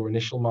 which is your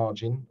initial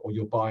margin or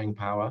your buying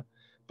power,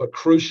 but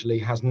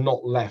crucially has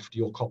not left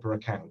your copper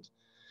account.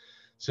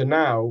 So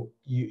now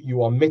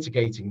you are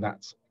mitigating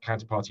that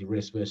counterparty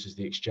risk versus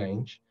the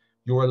exchange.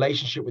 Your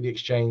relationship with the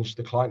exchange,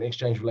 the client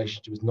exchange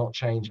relationship, has not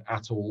changed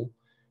at all.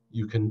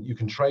 You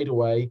can trade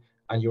away,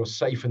 and you're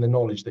safe in the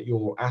knowledge that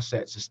your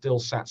assets are still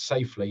sat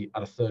safely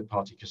at a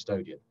third-party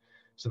custodian.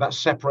 So that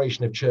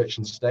separation of church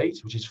and state,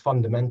 which is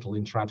fundamental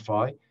in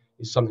TradFi,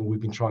 is something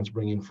we've been trying to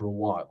bring in for a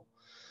while.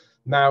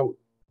 Now,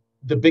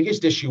 the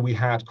biggest issue we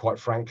had, quite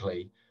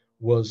frankly,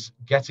 was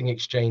getting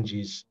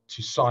exchanges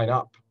to sign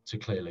up to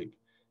Clearloop.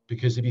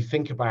 Because if you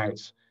think about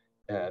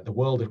the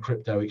world of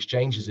crypto,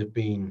 exchanges have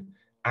been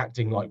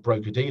acting like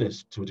broker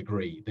dealers to a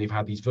degree. They've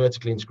had these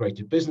vertically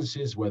integrated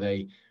businesses where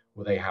they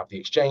have the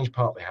exchange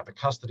part, they have the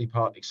custody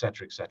part, et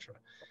cetera, et cetera.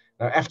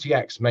 Now,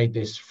 FTX made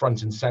this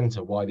front and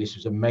center why this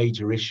was a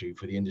major issue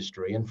for the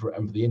industry and for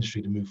the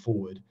industry to move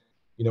forward.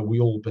 You know,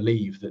 we all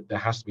believe that there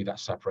has to be that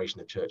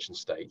separation of church and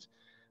state.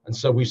 And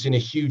so we've seen a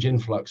huge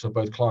influx of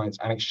both clients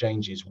and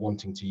exchanges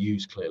wanting to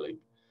use Clearloop,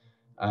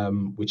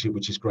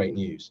 which is great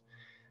news.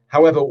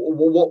 However,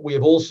 what we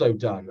have also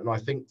done, and I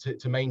think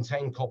to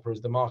maintain copper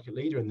as the market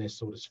leader in this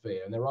sort of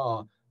sphere, and there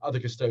are other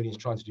custodians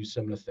trying to do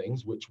similar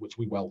things, which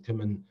we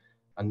welcome,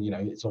 and you know,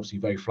 it's obviously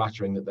very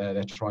flattering that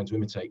they're trying to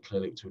imitate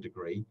Clearloop to a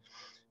degree.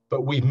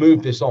 But we've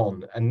moved this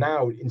on, and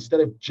now instead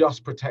of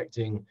just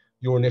protecting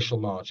your initial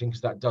margin,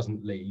 because that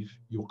doesn't leave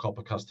your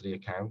copper custody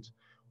account,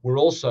 we're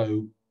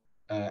also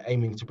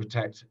aiming to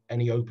protect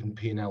any open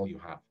P&L you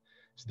have.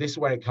 So this is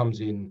where it comes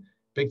in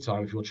big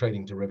time if you're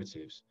trading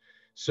derivatives.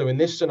 So in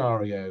this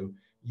scenario,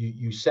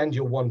 you send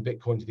your one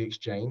Bitcoin to the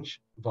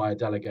exchange via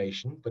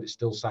delegation, but it's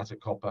still sat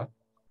at copper.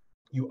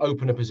 You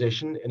open a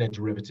position in a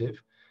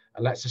derivative,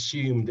 and let's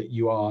assume that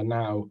you are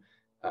now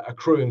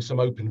accruing some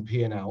open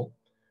P&L.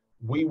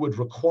 We would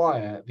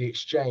require the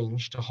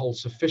exchange to hold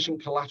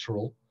sufficient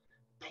collateral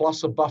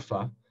plus a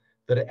buffer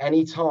that at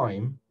any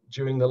time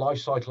during the life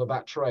cycle of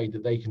that trade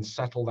that they can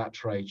settle that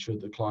trade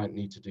should the client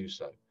need to do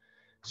so.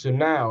 So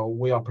now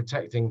we are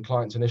protecting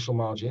client's initial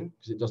margin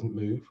because it doesn't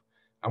move,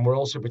 and we're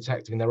also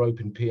protecting their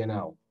open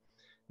P&L.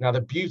 Now,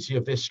 the beauty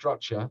of this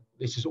structure,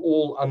 this is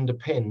all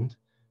underpinned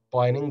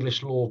by an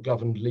English law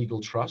governed legal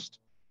trust,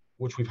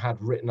 which we've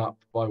had written up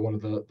by one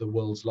of the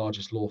world's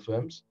largest law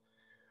firms,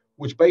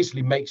 which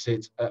basically makes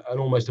it an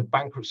almost a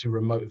bankruptcy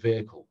remote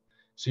vehicle.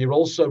 So you're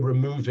also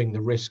removing the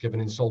risk of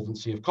an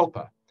insolvency of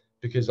copper,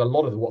 because a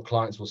lot of what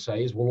clients will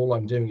say is, well, all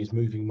I'm doing is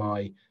moving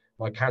my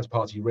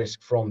counterparty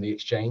risk from the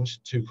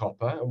exchange to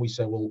copper. And we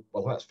say, well,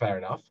 that's fair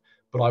enough.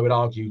 But I would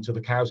argue till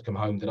the cows come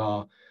home that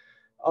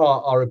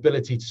our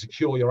ability to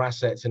secure your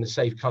assets in a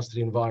safe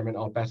custody environment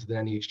are better than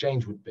any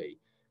exchange would be,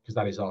 because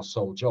that is our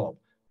sole job.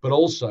 But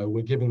also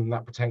we're giving them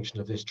that protection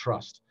of this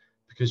trust,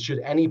 because should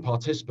any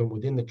participant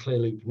within the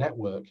Clearloop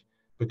network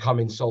become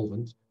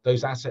insolvent,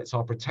 those assets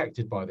are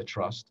protected by the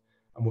trust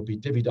and would be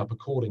divvied up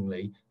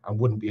accordingly and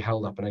wouldn't be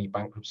held up in any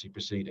bankruptcy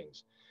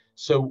proceedings.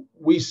 So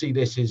we see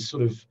this as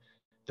sort of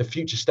the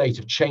future state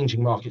of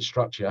changing market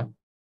structure.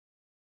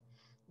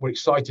 We're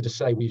excited to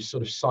say we've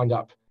sort of signed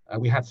up.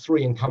 We had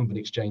 3 incumbent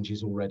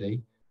exchanges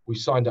already. We've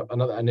signed up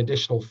an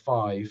additional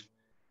 5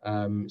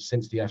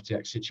 since the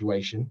FTX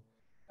situation.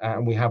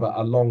 And we have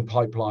a long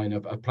pipeline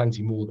of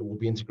plenty more that we'll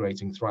be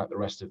integrating throughout the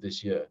rest of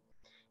this year.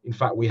 In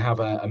fact, we have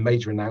a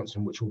major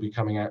announcement which will be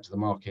coming out to the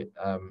market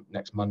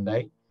next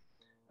Monday.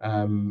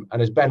 And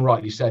as Ben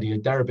rightly said, you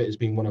know, Deribit has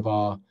been one of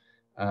our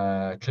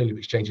Clearloop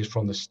exchanges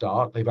from the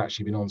start. They've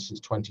actually been on since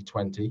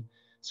 2020.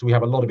 So we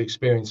have a lot of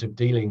experience of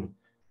dealing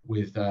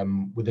with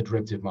the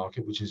derivative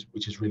market, which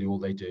is really all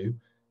they do.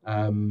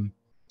 And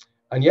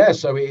yeah,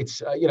 so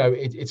it's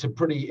it's a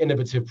pretty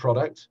innovative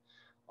product.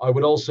 I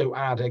would also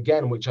add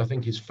again, which I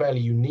think is fairly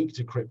unique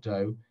to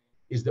crypto,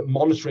 is that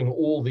monitoring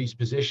all these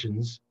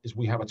positions is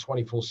we have a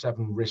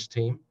 24/7 risk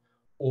team,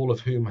 all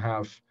of whom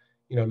have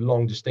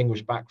long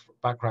distinguished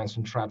backgrounds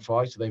from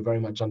TradFi, so they very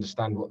much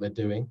understand what they're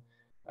doing,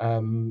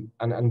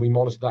 and we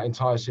monitor that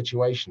entire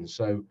situation.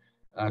 So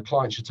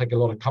clients should take a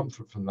lot of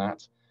comfort from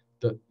that.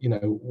 That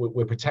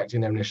we're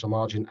protecting their initial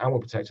margin and we're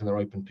protecting their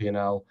open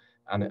P&L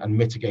and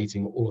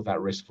mitigating all of that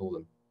risk for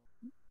them.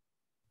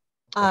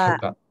 I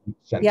hope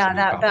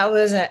that that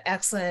was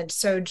excellent.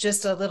 So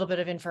just a little bit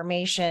of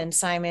information,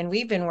 Simon.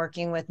 We've been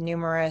working with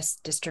numerous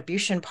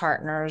distribution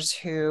partners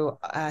who,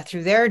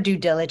 through their due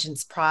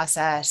diligence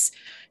process,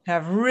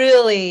 have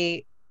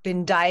really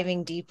been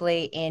diving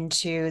deeply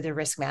into the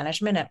risk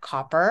management at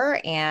Copper.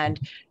 And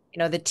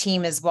the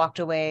team has walked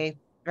away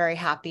very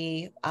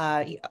happy.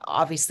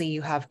 Obviously,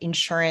 you have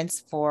insurance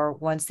for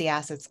once the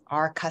assets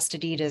are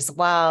custodied as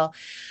well.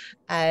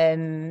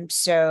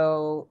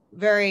 So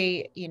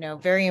very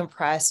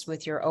impressed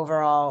with your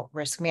overall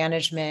risk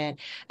management.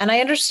 And I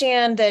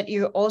understand that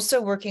you're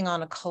also working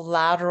on a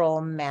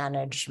collateral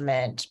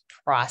management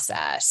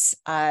process.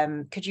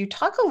 Could you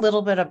talk a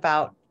little bit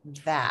about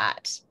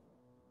that?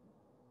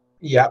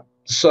 Yeah.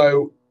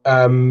 So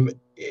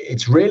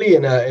it's really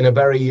in a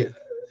very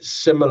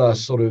similar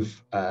sort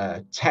of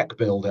tech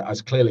build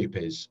as Clearleap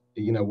is.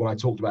 When I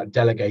talked about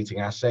delegating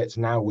assets,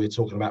 now we're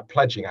talking about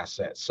pledging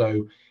assets.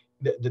 So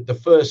the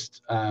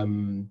first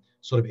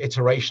sort of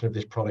iteration of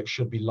this product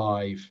should be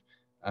live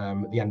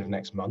at the end of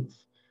next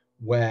month,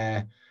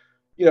 where,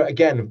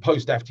 again,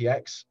 post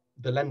FTX,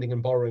 the lending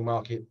and borrowing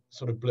market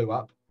sort of blew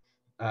up.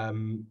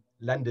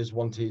 Lenders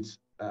wanted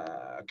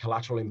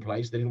collateral in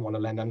place. They didn't want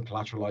to lend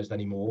uncollateralized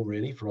anymore,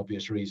 really, for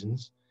obvious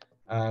reasons.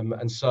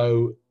 And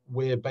so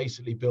we're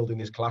basically building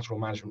this collateral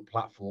management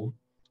platform,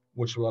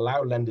 which will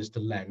allow lenders to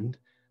lend.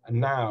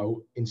 And now,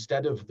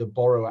 instead of the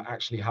borrower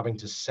actually having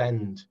to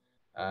send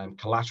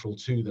collateral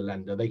to the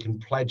lender, they can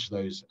pledge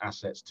those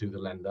assets to the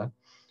lender,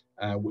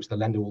 which the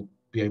lender will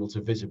be able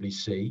to visibly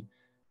see.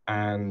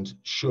 And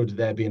should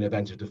there be an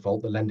event of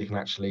default, the lender can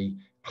actually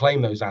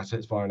claim those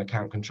assets via an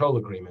account control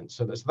agreement.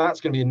 So that's going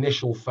to be the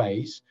initial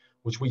phase,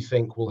 which we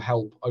think will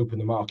help open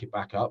the market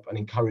back up and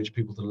encourage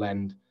people to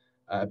lend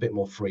a bit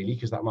more freely,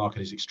 because that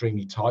market is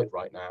extremely tight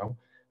right now.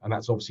 And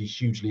that's obviously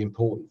hugely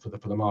important for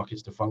the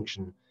markets to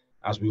function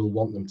as we all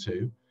want them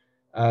to.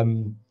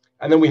 And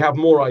then we have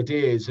more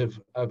ideas of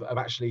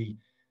actually,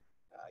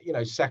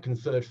 second,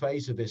 third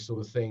phase of this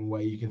sort of thing,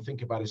 where you can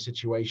think about a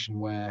situation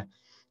where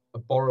a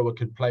borrower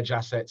could pledge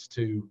assets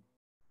to,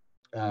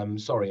 a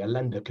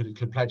lender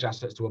could pledge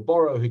assets to a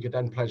borrower, who could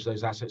then pledge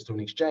those assets to an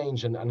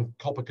exchange, and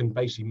Copper can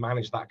basically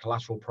manage that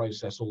collateral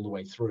process all the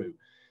way through.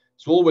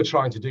 So all we're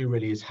trying to do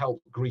really is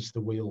help grease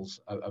the wheels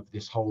of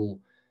this whole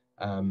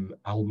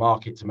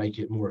market to make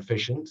it more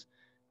efficient,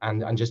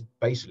 and just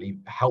basically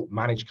help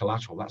manage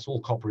collateral. That's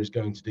all Copper is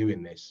going to do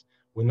in this.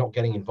 We're not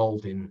getting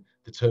involved in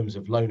the terms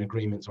of loan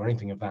agreements or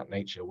anything of that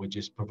nature. We're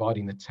just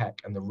providing the tech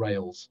and the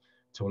rails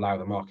to allow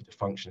the market to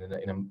function in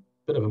a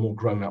bit of a more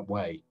grown-up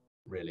way,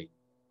 really.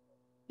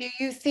 Do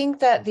you think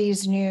that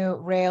these new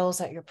rails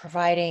that you're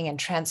providing and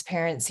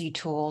transparency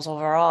tools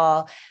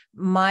overall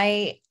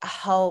might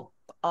help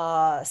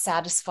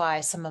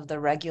satisfy some of the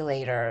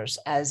regulators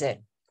as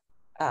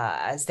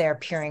they're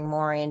peering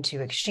more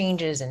into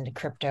exchanges and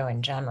crypto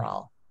in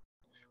general?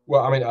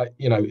 Well, I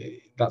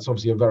mean, that's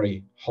obviously a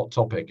very hot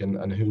topic,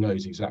 and who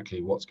knows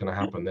exactly what's going to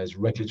happen. There's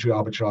regulatory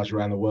arbitrage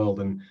around the world,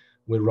 and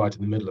we're right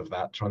in the middle of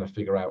that, trying to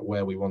figure out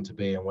where we want to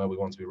be and where we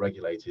want to be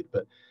regulated.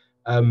 But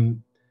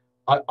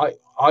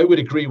I would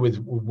agree with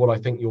what I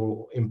think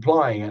you're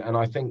implying, and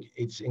I think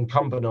it's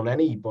incumbent on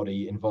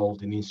anybody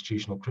involved in the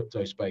institutional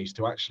crypto space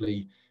to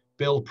actually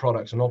build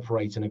products and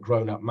operate in a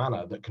grown-up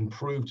manner that can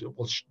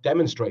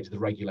demonstrate to the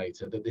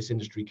regulator that this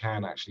industry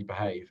can actually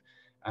behave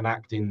and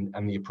act in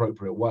the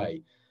appropriate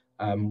way,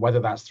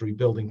 whether that's through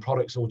building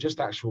products or just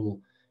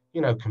actual,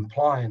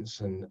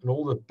 compliance and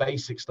all the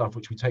basic stuff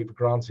which we take for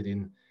granted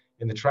in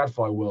the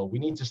TradFi world. We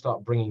need to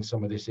start bringing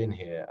some of this in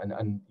here,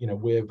 and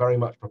we're very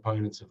much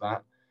proponents of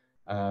that.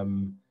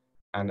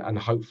 And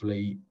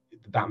hopefully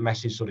that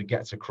message sort of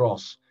gets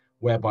across,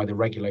 whereby the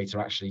regulator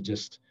actually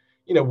just,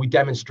 we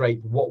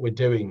demonstrate what we're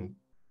doing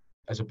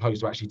as opposed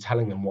to actually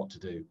telling them what to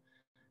do.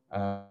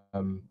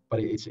 But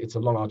it's a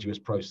long, arduous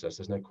process.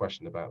 There's no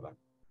question about that.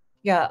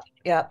 Yeah,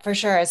 for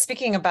sure.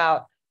 Speaking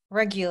about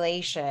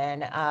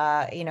regulation,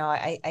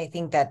 I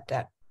think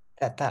that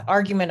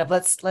argument of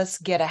let's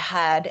get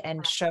ahead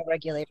and show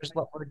regulators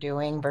what we're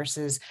doing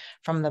versus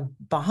from the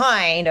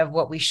behind of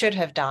what we should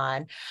have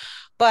done.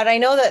 But I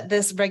know that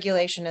this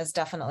regulation is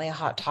definitely a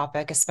hot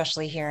topic,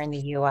 especially here in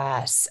the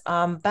US.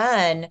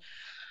 Ben,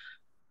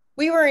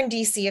 we were in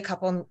DC a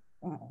couple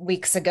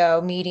weeks ago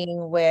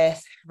meeting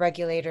with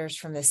regulators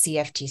from the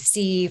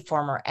CFTC,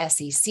 former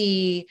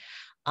SEC,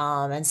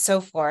 and so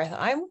forth.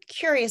 I'm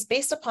curious,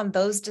 based upon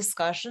those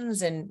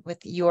discussions and with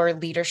your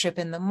leadership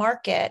in the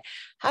market,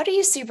 how do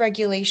you see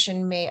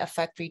regulation may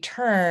affect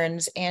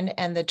returns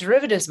and the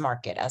derivatives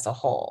market as a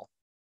whole?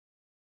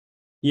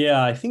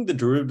 Yeah, I think the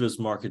derivatives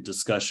market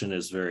discussion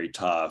is very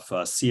tough.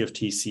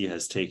 CFTC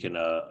has taken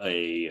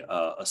a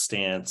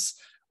stance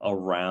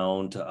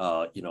around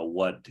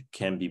what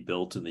can be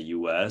built in the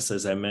U.S.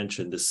 As I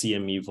mentioned, the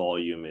CME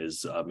volume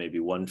is maybe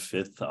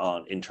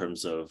 1/5 in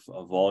terms of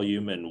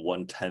volume and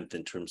 1/10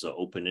 in terms of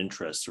open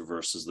interest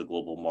versus the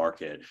global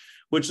market,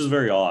 which is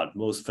very odd.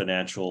 Most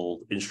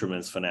financial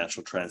instruments,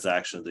 financial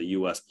transactions, the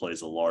U.S.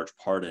 plays a large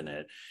part in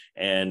it,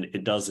 and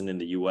it doesn't in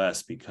the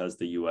U.S. because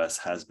the U.S.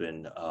 has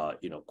been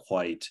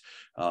quite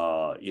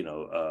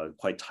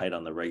tight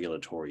on the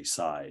regulatory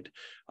side.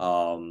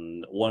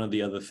 One of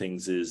the other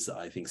things is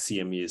I think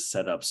CME is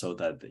set up so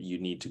that you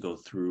need to go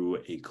through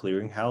a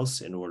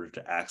clearinghouse in order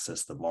to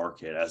access the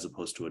market as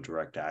opposed to a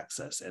direct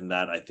access. And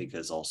that I think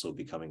is also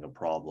becoming a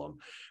problem.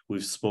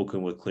 We've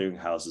spoken with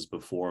clearinghouses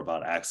before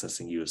about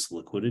accessing US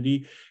liquidity,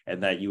 liquidity.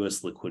 And that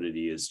US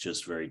liquidity is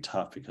just very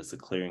tough because the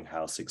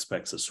clearinghouse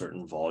expects a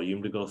certain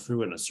volume to go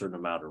through and a certain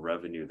amount of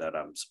revenue that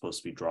I'm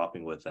supposed to be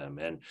dropping with them.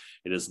 And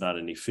it is not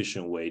an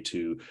efficient way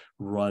to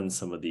run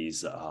some of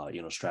these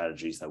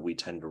strategies that we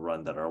tend to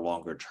run that are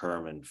longer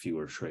term and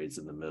fewer trades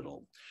in the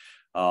middle.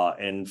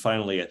 And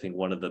finally, I think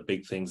one of the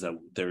big things that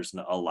there's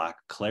a lack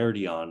of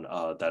clarity on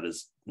that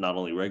is not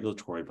only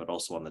regulatory, but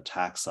also on the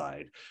tax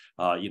side.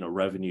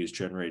 Revenues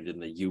generated in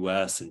the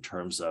US in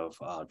terms of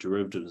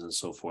derivatives and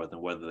so forth,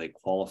 and whether they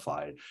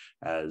qualify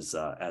as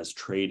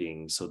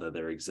trading so that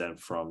they're exempt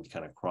from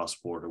kind of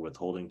cross-border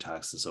withholding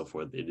tax and so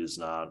forth, it is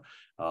not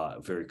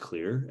very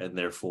clear. And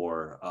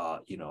therefore,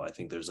 I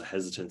think there's a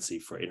hesitancy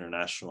for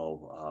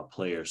international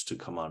players to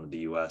come onto the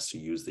US to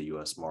use the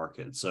US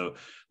market. So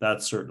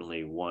that's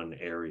certainly one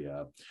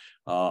area.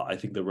 I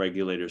think the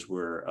regulators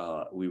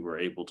we were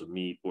able to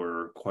meet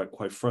were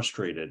quite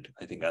frustrated,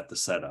 I think, at the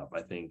setup.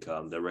 I think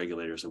the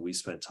regulators that we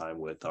spent time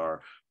with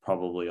are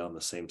probably on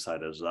the same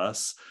side as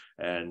us,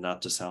 and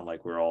not to sound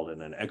like we're all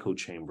in an echo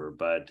chamber,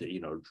 but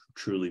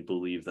truly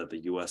believe that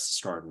the US is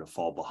starting to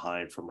fall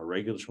behind from a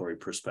regulatory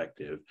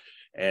perspective,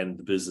 and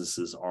the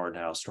businesses are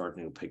now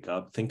starting to pick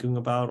up, thinking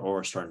about,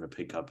 or starting to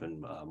pick up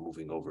and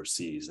moving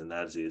overseas. And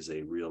that is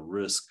a real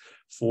risk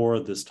for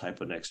this type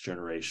of next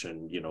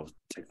generation,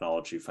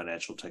 technology,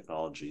 financial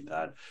technology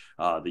that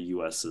the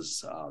US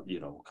is,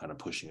 kind of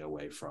pushing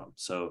away from.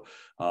 So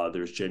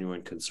there's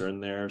genuine concern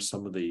there.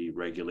 Some of the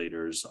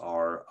regulators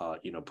are,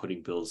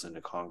 putting bills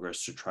into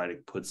Congress to try to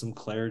put some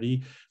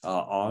clarity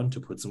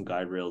to put some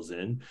guide rails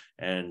in.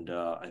 And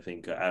I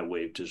think at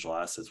Wave Digital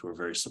Assets, we're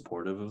very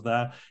supportive of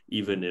that,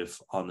 even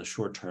if on the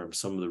short term,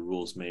 some of the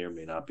rules may or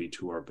may not be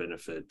to our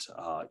benefit.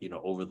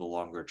 Over the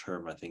longer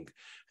term, I think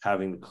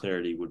having the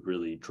clarity would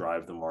really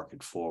drive the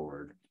market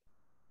forward.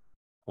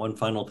 One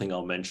final thing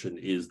I'll mention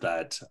is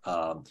that,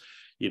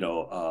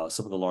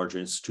 some of the larger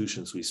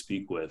institutions we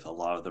speak with, a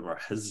lot of them are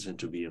hesitant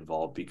to be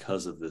involved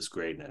because of this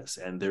grayness.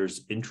 And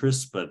there's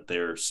interest, but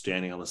they're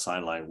standing on the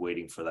sideline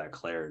waiting for that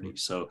clarity.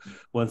 So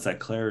once that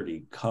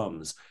clarity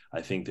comes,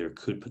 I think there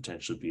could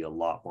potentially be a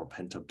lot more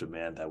pent-up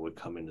demand that would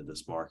come into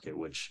this market,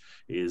 which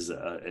is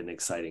an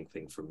exciting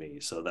thing for me.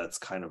 So that's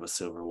kind of a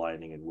silver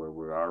lining in where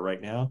we are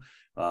right now.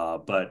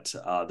 But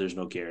there's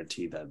no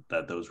guarantee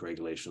that those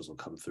regulations will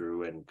come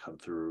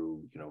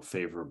through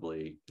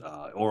favorably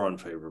or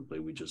unfavorably.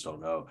 We just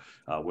don't know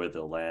where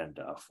they'll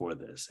land for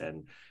this.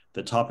 And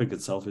the topic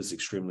itself is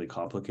extremely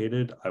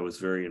complicated. I was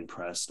very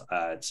impressed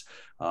at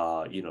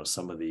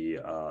some of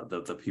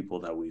the people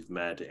that we've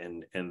met,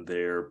 and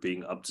they're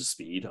being up to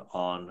speed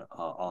on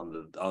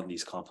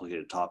these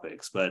complicated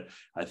topics. But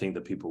I think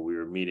the people we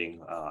were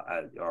meeting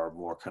are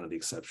more kind of the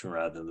exception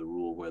rather than the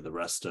rule, where the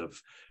rest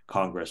of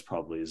Congress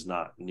probably is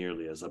not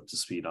nearly as up to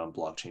speed on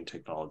blockchain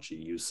technology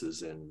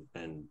uses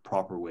and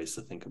proper ways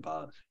to think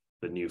about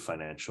the new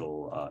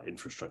financial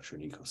infrastructure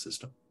and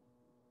ecosystem.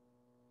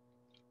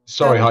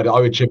 Sorry, Heidi, I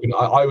would chip in.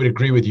 I would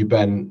agree with you,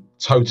 Ben,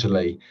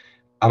 totally.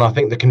 And I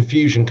think the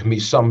confusion can be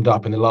summed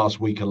up in the last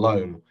week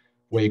alone,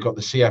 where you've got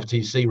the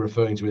CFTC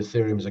referring to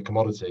Ethereum as a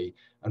commodity,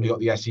 and you've got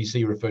the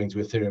SEC referring to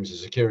Ethereum as a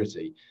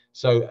security.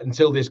 So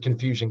until this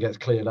confusion gets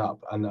cleared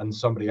up and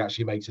somebody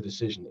actually makes a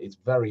decision, it's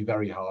very,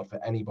 very hard for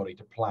anybody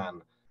to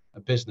plan a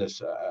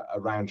business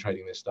around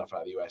trading this stuff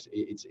out of the US.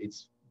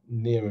 It's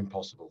near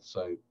impossible.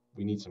 So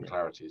we need some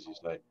clarity, as you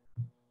say.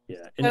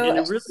 Yeah, and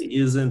it really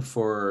isn't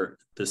for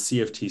the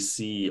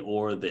CFTC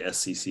or the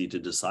SEC to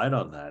decide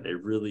on that.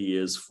 It really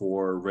is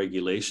for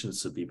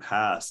regulations to be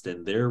passed,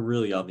 and they're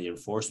really on the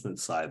enforcement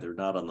side. They're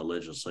not on the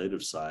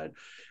legislative side,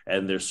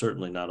 and they're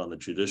certainly not on the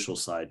judicial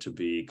side to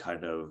be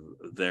kind of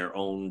their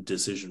own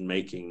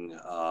decision-making,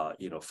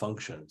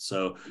 function.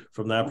 So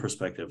from that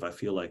perspective, I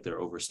feel like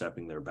they're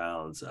overstepping their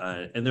bounds.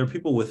 And there are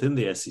people within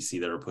the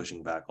SEC that are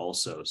pushing back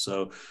also.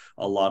 So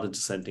a lot of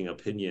dissenting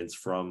opinions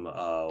from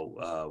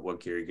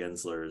what Gary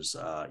Gensler's,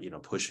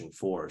 pushing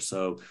for.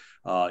 So,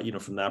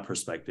 from that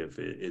perspective,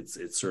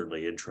 it's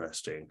certainly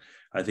interesting.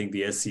 I think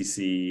the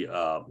SEC,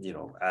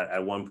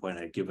 at one point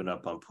had given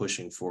up on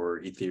pushing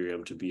for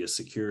Ethereum to be a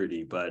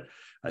security, but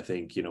I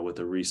think, with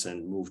the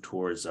recent move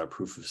towards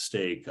proof of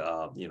stake,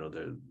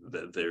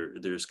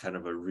 there's kind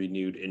of a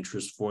renewed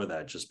interest for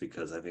that, just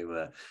because I think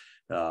that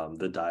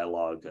the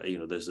dialogue,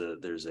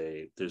 there's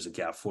a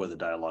gap for the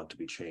dialogue to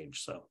be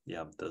changed. So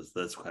yeah,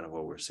 that's kind of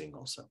what we're seeing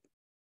also.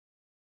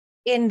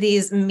 In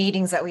these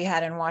meetings that we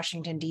had in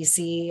Washington,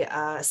 D.C.,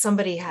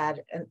 somebody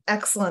had an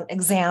excellent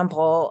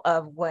example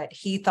of what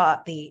he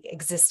thought the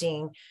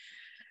existing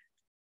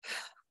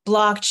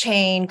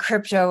blockchain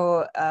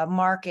crypto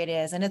market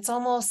is. And it's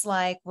almost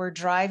like we're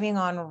driving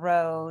on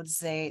roads.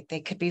 They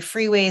could be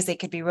freeways, they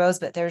could be roads,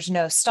 but there's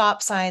no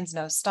stop signs,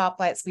 no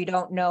stoplights. We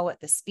don't know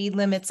what the speed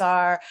limits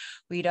are.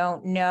 We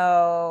don't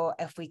know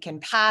if we can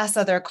pass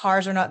other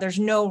cars or not. There's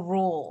no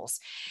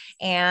rules.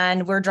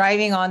 And we're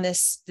driving on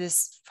this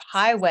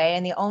highway,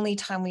 and the only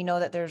time we know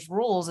that there's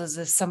rules is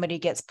if somebody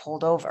gets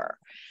pulled over.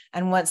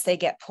 And once they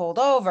get pulled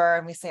over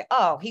and we say,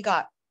 oh, he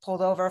got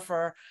pulled over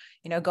for,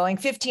 going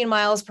 15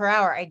 miles per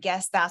hour, I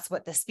guess that's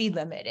what the speed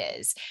limit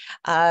is.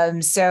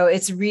 So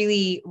it's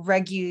really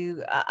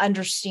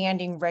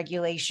understanding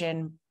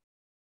regulation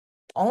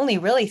only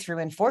really through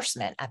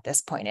enforcement at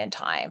this point in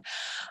time.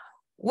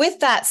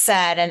 With that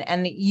said,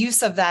 and the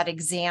use of that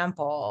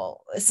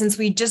example, since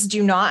we just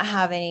do not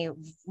have any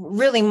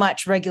really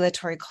much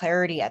regulatory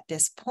clarity at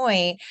this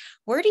point,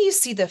 where do you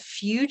see the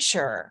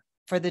future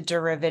for the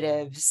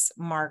derivatives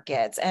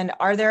markets? And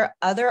are there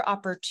other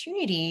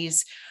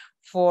opportunities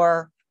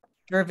for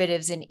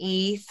derivatives in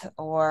ETH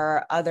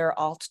or other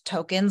alt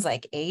tokens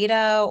like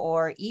ADA,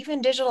 or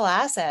even digital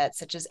assets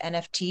such as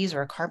NFTs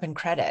or carbon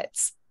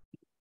credits?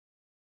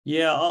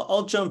 Yeah,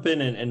 I'll jump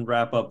in and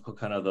wrap up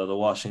kind of the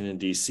Washington,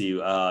 D.C.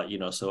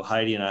 So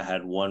Heidi and I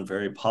had one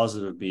very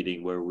positive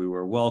meeting where we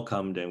were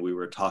welcomed and we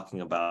were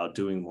talking about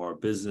doing more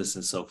business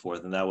and so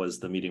forth. And that was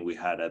the meeting we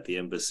had at the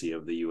embassy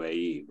of the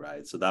UAE,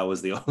 right? So that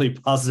was the only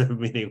positive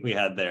meeting we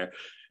had there.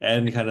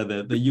 And kind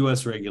of the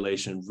U.S.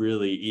 regulation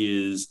really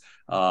is,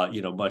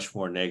 much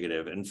more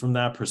negative. And from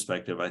that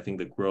perspective, I think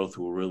the growth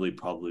will really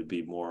probably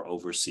be more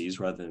overseas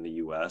rather than the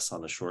U.S.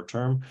 on the short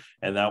term.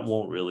 And that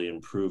won't really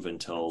improve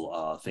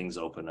until things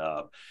open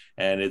up.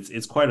 And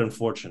it's quite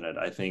unfortunate.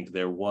 I think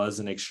there was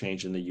an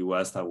exchange in the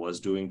U.S. that was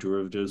doing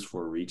derivatives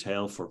for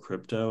retail, for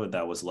crypto, and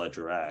that was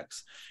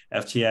LedgerX.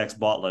 FTX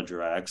bought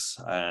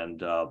LedgerX,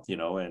 and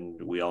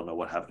and we all know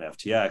what happened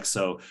to FTX.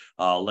 So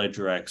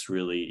LedgerX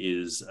really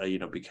is,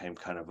 became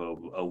kind of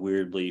a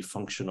weirdly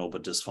functional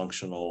but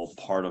dysfunctional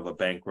part of a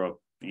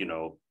bankrupt,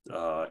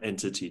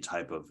 entity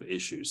type of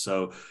issue.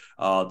 So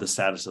the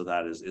status of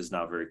that is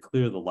not very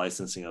clear. The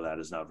licensing of that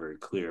is not very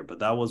clear. But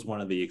that was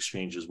one of the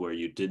exchanges where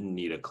you didn't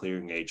need a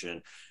clearing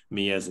agent.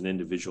 Me as an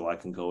individual, I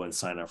can go and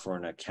sign up for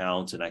an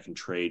account and I can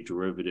trade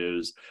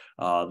derivatives.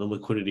 The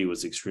liquidity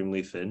was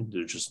extremely thin.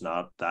 There's just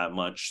not that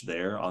much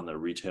there on the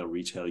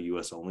retail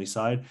US only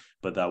side,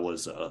 but that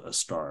was a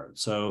start.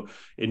 So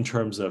in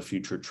terms of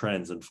future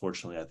trends,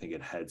 unfortunately, I think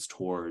it heads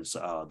towards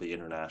the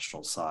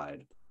international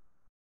side.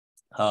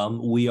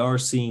 We are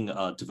seeing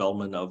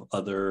development of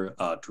other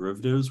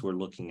derivatives. We're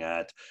looking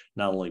at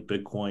not only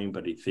Bitcoin,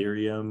 but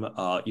Ethereum,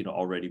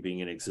 already being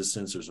in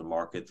existence. There's a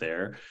market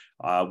there.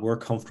 We're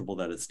comfortable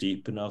that it's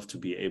deep enough to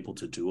be able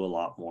to do a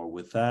lot more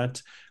with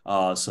that.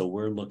 So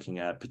we're looking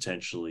at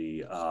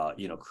potentially,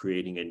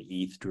 creating an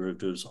ETH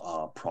derivatives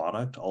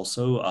product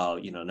also,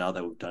 now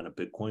that we've done a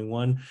Bitcoin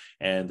one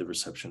and the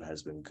reception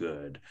has been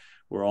good.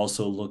 We're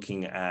also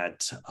looking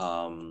at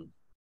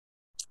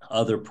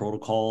other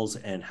protocols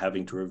and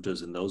having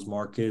derivatives in those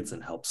markets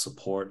and help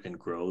support and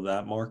grow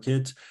that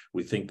market.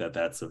 We think that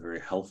that's a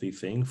very healthy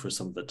thing for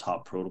some of the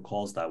top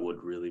protocols. That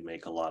would really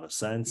make a lot of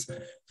sense.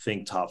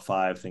 Think top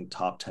 5, think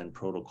top 10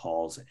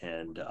 protocols,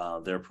 and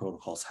their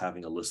protocols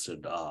having a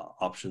listed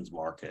options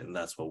market. And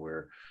that's what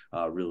we're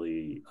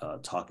really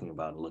talking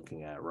about and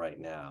looking at right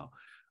now.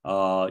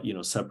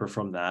 Separate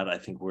from that, I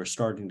think we're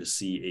starting to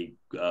see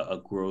a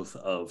growth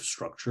of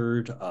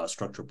structured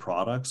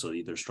products. So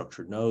either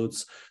structured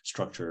notes,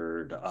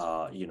 structured,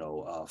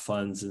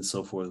 funds and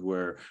so forth,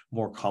 where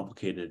more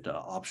complicated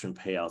option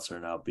payouts are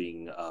now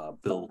being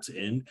built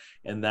in.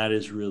 And that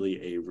is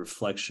really a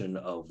reflection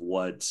of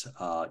what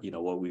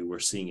we were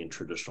seeing in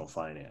traditional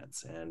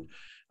finance. And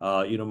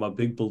I'm a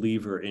big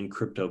believer in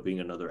crypto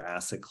being another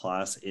asset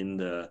class in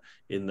the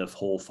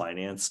whole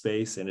finance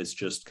space, and it's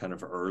just kind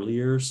of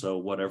earlier. So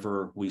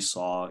whatever we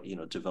saw,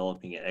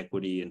 developing in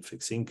equity and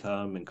fixed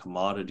income and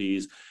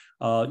commodities,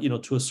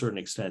 to a certain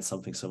extent,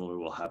 something similar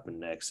will happen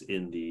next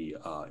in the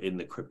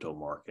crypto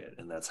market,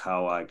 and that's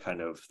how I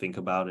kind of think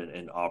about it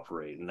and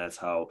operate, and that's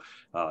how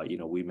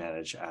we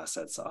manage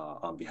assets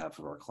on behalf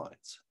of our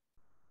clients.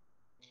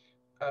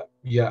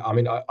 Yeah, I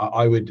mean,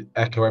 I would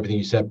echo everything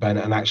you said, Ben,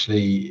 and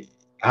actually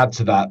add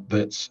to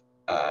that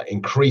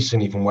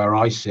increasingly from where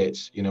I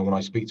sit, when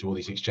I speak to all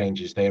these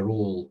exchanges, they are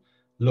all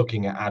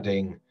looking at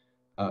adding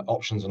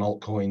options and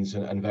altcoins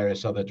and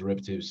various other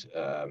derivatives,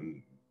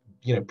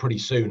 pretty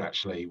soon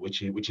actually,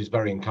 which is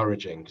very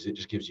encouraging because it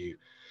just gives you,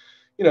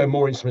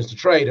 more instruments to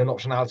trade and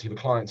optionality for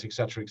clients, et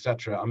cetera, et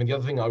cetera. I mean, the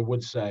other thing I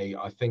would say,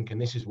 I think,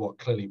 and this is what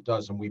Clearleap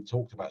does, and we've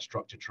talked about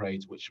structured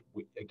trades, which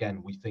we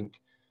think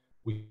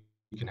we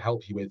can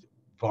help you with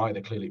via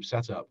the Clearleap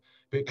setup.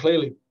 But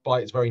Clearleap, by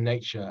its very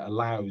nature,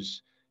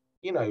 allows,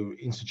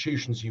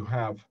 institutions who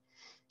have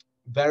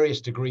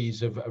various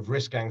degrees of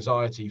risk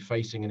anxiety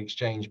facing an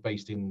exchange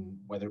based in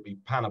whether it be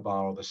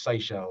Panama or the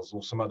Seychelles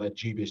or some other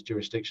dubious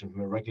jurisdiction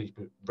from a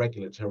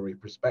regulatory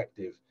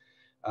perspective.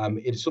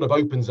 It sort of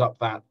opens up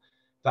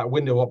that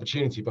window of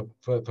opportunity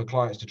for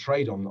clients to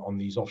trade on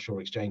these offshore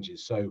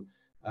exchanges. So,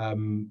 I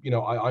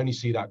only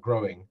see that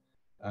growing.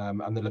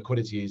 And the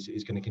liquidity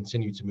is going to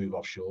continue to move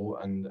offshore,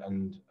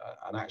 and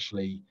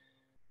actually,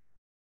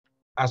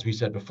 as we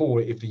said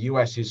before, if the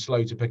US is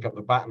slow to pick up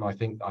the baton, I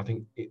think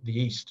the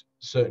East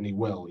certainly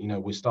will.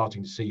 We're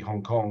starting to see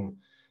Hong Kong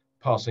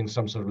passing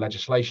some sort of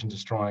legislation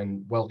to try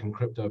and welcome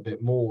crypto a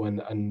bit more,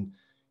 and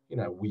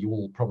we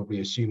all probably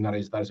assume that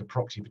is a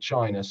proxy for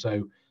China.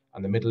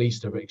 And the Middle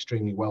East are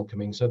extremely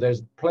welcoming. So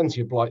there's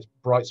plenty of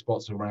bright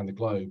spots around the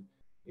globe.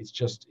 It's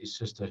just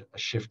a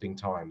shifting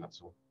time.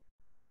 That's all.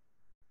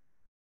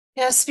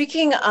 Yeah,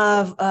 speaking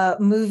of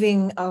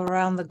moving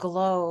around the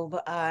globe,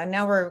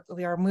 now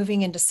we are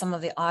moving into some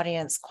of the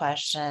audience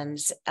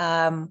questions.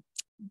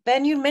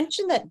 Ben, you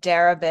mentioned that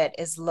Deribit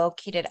is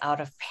located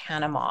out of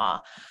Panama.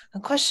 A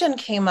question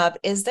came up: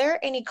 is there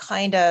any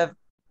kind of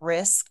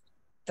risk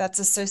that's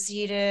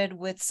associated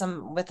with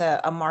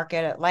a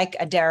market like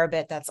a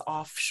Deribit that's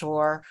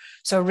offshore?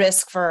 So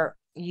risk for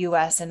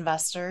U.S.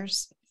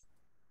 investors?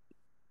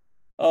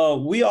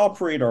 We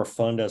operate our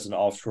fund as an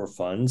offshore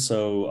fund,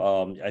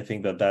 so I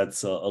think that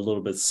that's a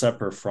little bit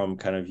separate from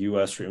kind of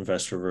U.S.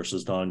 investor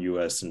versus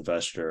non-U.S.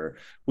 investor.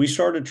 We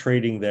started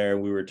trading there.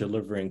 We were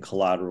delivering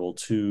collateral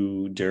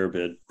to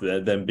Deribit,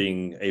 them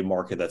being a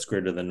market that's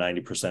greater than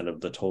 90%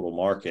 of the total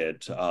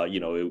market.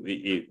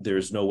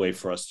 There's no way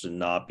for us to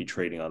not be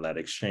trading on that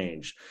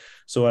exchange.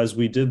 So as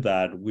we did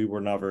that, we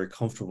were not very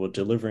comfortable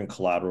delivering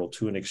collateral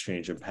to an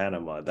exchange in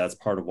Panama. That's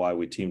part of why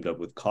we teamed up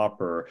with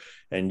Copper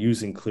and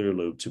using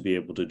Clearloop to be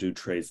able to do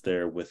trades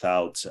there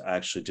without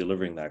actually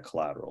delivering that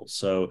collateral.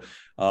 So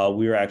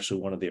we were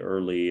actually one of the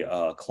early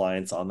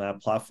clients on that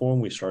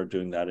platform. We started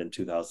doing that in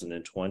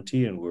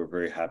 2020, and we were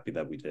very happy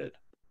that we did.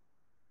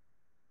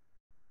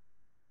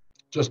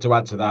 Just to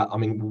add to that, I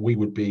mean, we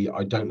would be,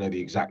 I don't know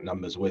the exact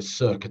numbers, we're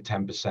circa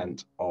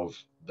 10%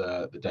 of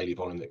the daily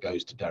volume that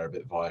goes to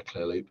Deribit via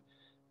Clearloop.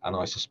 And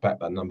I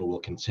suspect that number will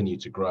continue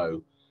to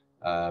grow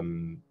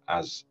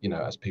as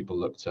people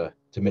look to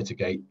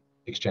mitigate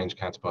exchange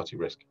counterparty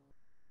risk.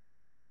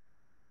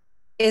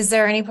 Is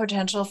there any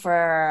potential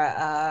for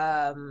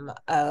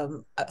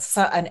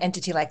an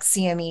entity like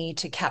CME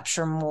to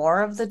capture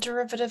more of the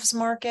derivatives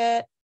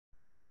market?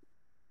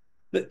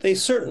 They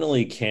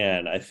certainly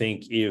can. I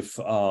think if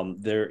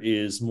there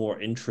is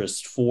more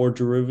interest for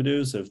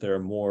derivatives, if there are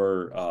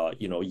more,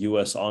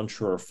 U.S.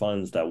 onshore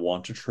funds that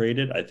want to trade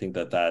it, I think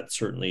that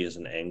certainly is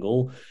an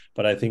angle.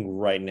 But I think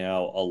right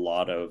now, a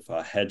lot of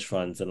hedge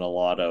funds and a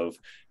lot of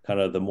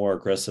kind of the more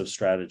aggressive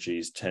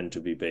strategies tend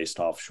to be based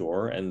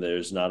offshore, and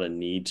there's not a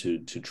need to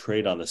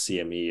trade on the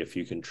CME if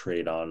you can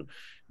trade on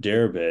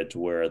Deribit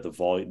where the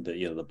volume,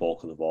 the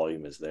bulk of the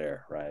volume is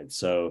there, right?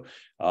 So,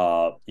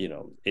 the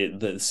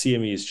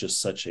CME is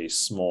just such a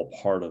small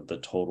part of the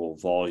total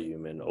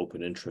volume and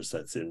open interest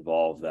that's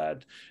involved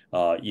that,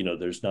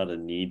 there's not a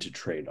need to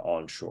trade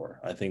onshore.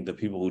 I think the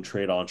people who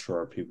trade onshore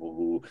are people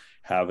who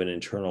have an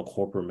internal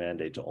corporate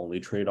mandate to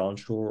only trade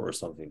onshore or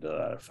something to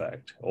that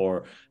effect,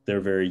 or they're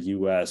very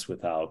U.S.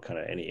 without kind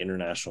of any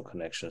international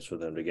connections for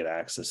them to get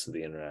access to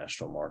the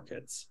international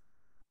markets.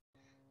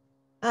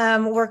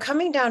 We're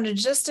coming down to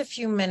just a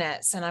few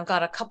minutes, and I've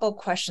got a couple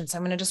questions.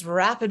 I'm going to just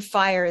rapid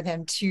fire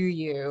them to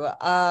you.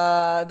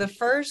 The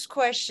first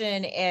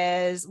question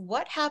is,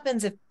 what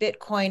happens if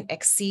Bitcoin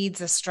exceeds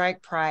a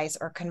strike price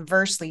or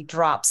conversely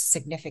drops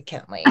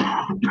significantly?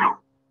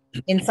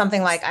 In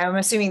something like, I'm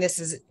assuming this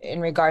is in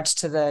regards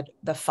to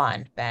the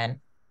fund,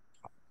 Ben.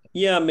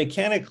 Yeah,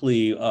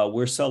 mechanically,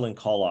 we're selling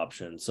call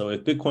options. So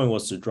if Bitcoin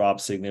was to drop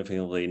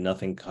significantly,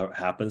 nothing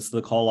happens to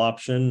the call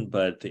option,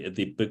 but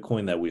the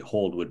Bitcoin that we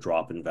hold would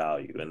drop in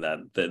value, and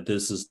that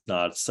this is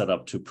not set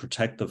up to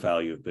protect the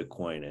value of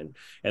Bitcoin,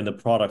 and the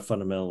product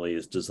fundamentally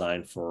is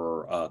designed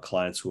for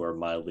clients who are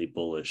mildly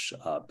bullish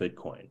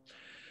Bitcoin.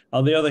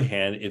 On the other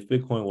hand, if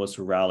Bitcoin was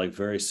to rally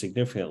very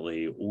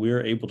significantly,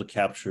 we're able to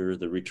capture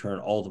the return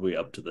all the way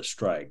up to the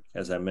strike.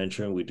 As I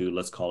mentioned, we do,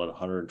 let's call it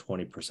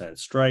 120%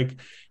 strike.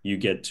 You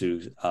get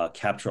to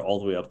capture all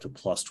the way up to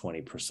plus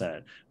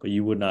 20%, but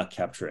you would not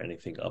capture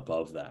anything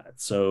above that.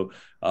 So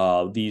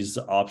these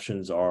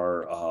options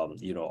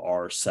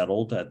are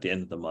settled at the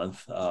end of the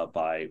month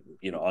by,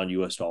 on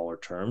US dollar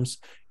terms.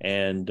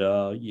 And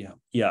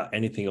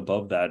anything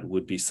above that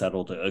would be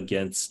settled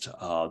against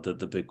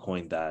the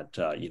Bitcoin that,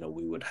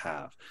 we would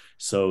have.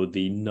 So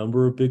the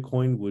number of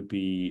Bitcoin would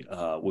be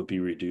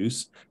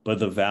reduced, but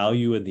the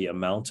value and the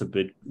amount of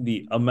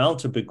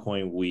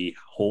Bitcoin we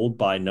hold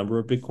by number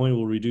of Bitcoin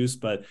will reduce,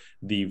 but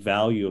the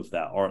value of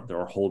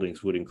our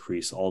holdings would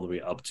increase all the way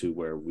up to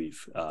where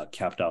we've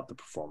capped out the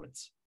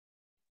performance.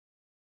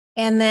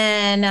 And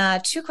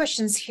then two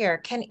questions here.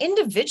 Can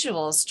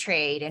individuals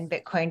trade in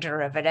Bitcoin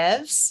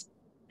derivatives?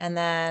 And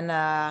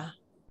then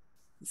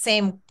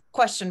same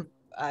question,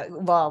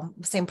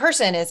 same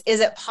person is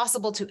it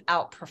possible to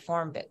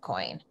outperform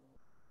Bitcoin?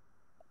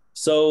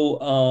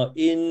 So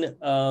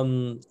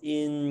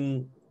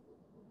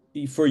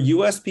for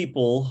US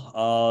people,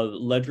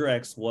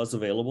 LedgerX was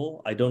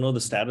available. I don't know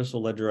the status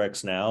of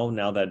LedgerX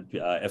now that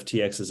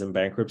FTX is in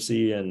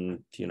bankruptcy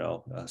and,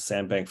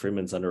 Sam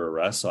Bankman-Fried's under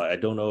arrest. So I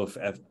don't know if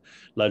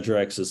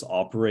LedgerX is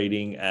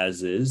operating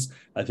as is.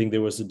 I think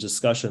there was a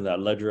discussion that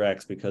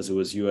LedgerX, because it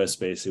was US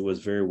based, it was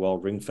very well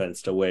ring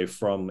fenced away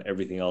from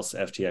everything else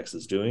FTX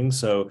is doing.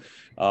 So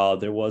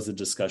there was a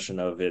discussion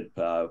of it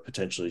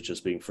potentially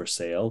just being for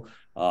sale.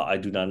 I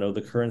do not know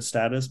the current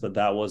status, but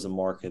that was a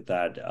market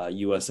that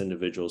U.S.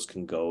 individuals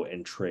can go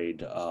and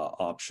trade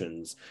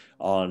options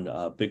on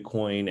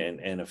Bitcoin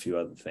and a few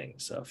other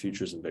things,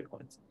 futures and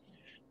Bitcoins.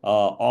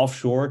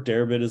 Offshore,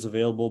 Deribit is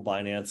available,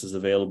 Binance is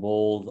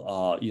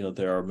available.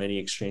 There are many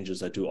exchanges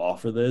that do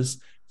offer this.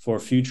 For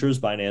futures,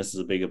 Binance is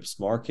the biggest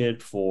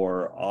market.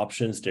 For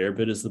options,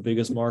 Deribit is the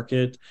biggest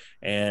market.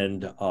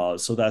 And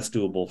so that's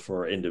doable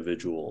for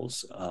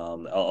individuals,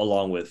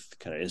 along with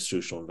kind of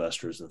institutional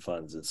investors and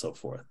funds and so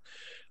forth.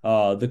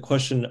 The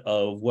question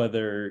of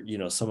whether,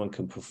 someone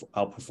can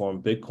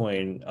outperform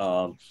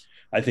Bitcoin,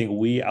 I think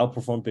we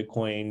outperformed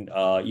Bitcoin,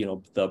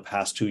 the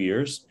past 2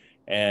 years.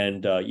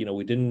 And,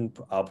 we didn't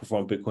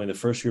outperform Bitcoin the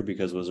first year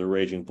because it was a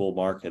raging bull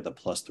market, the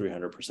plus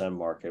 300%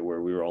 market,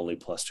 where we were only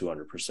plus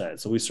 200%.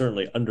 So we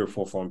certainly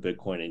underperformed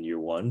Bitcoin in year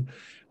one.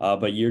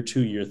 But year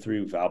two, year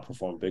three, we've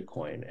outperformed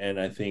Bitcoin. And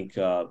I think,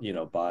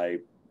 by,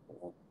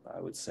 I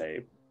would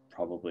say,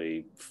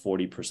 probably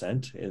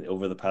 40%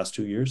 over the past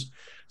 2 years.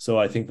 So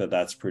I think that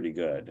that's pretty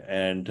good.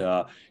 And,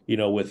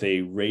 with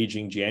a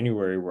raging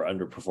January, we're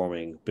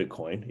underperforming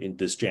Bitcoin in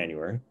this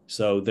January.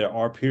 So there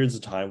are periods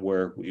of time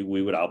where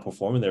we would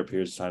outperform, and there are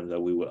periods of time that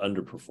we would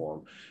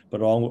underperform.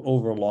 But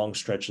over long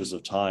stretches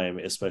of time,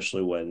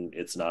 especially when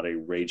it's not a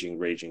raging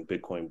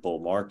Bitcoin bull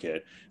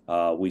market,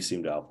 we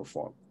seem to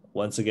outperform.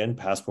 Once again,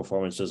 past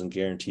performance doesn't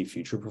guarantee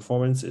future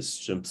performance.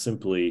 It's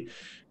simply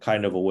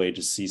kind of a way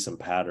to see some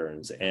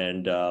patterns.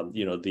 And,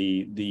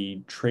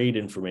 the trade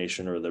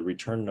information or the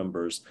return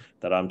numbers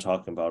that I'm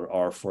talking about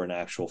are for an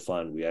actual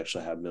fund. We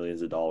actually have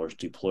millions of dollars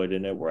deployed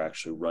in it. We're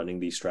actually running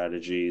these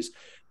strategies.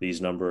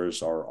 These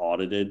numbers are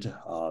audited.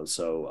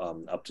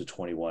 So up to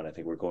 21, I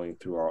think we're going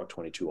through our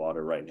 22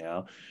 audit right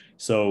now.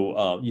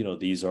 So,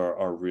 these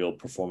are real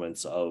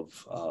performance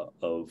of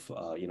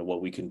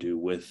what we can do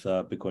with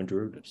Bitcoin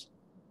derivatives.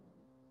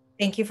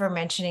 Thank you for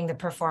mentioning the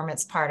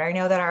performance part. I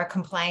know that our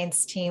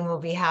compliance team will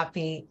be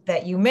happy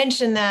that you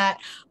mentioned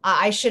that.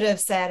 I should have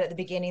said at the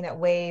beginning that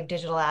Wave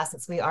Digital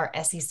Assets, we are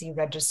SEC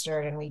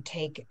registered, and we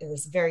take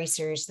this very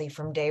seriously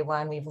from day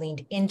one. We've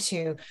leaned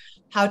into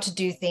how to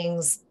do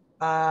things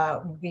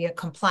via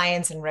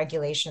compliance and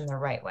regulation the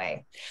right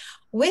way.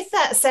 With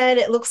that said,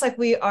 it looks like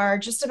we are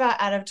just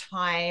about out of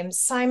time.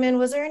 Simon,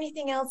 was there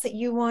anything else that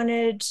you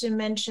wanted to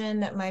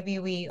mention that maybe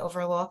we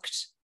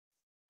overlooked?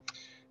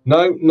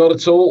 No, not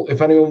at all.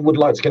 If anyone would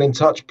like to get in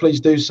touch,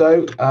 please do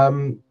so.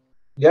 Thank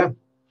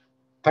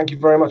you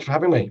very much for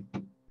having me.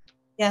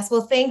 Yes,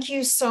 well, thank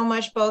you so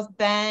much, both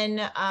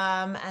Ben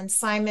and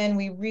Simon.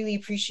 We really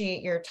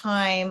appreciate your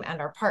time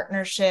and our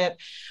partnership.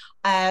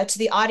 To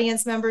the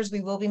audience members,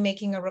 we will be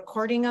making a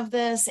recording of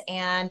this,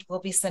 and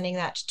we'll be sending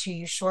that to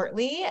you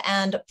shortly.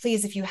 And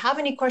please, if you have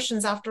any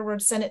questions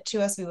afterwards, send it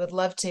to us. We would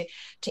love to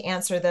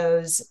answer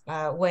those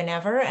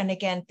whenever. And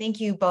again, thank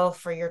you both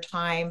for your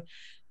time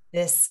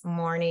this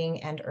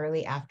morning and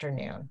early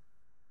afternoon.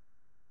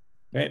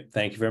 Great.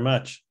 Thank you very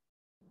much.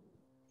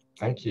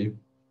 Thank you.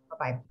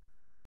 Bye-bye.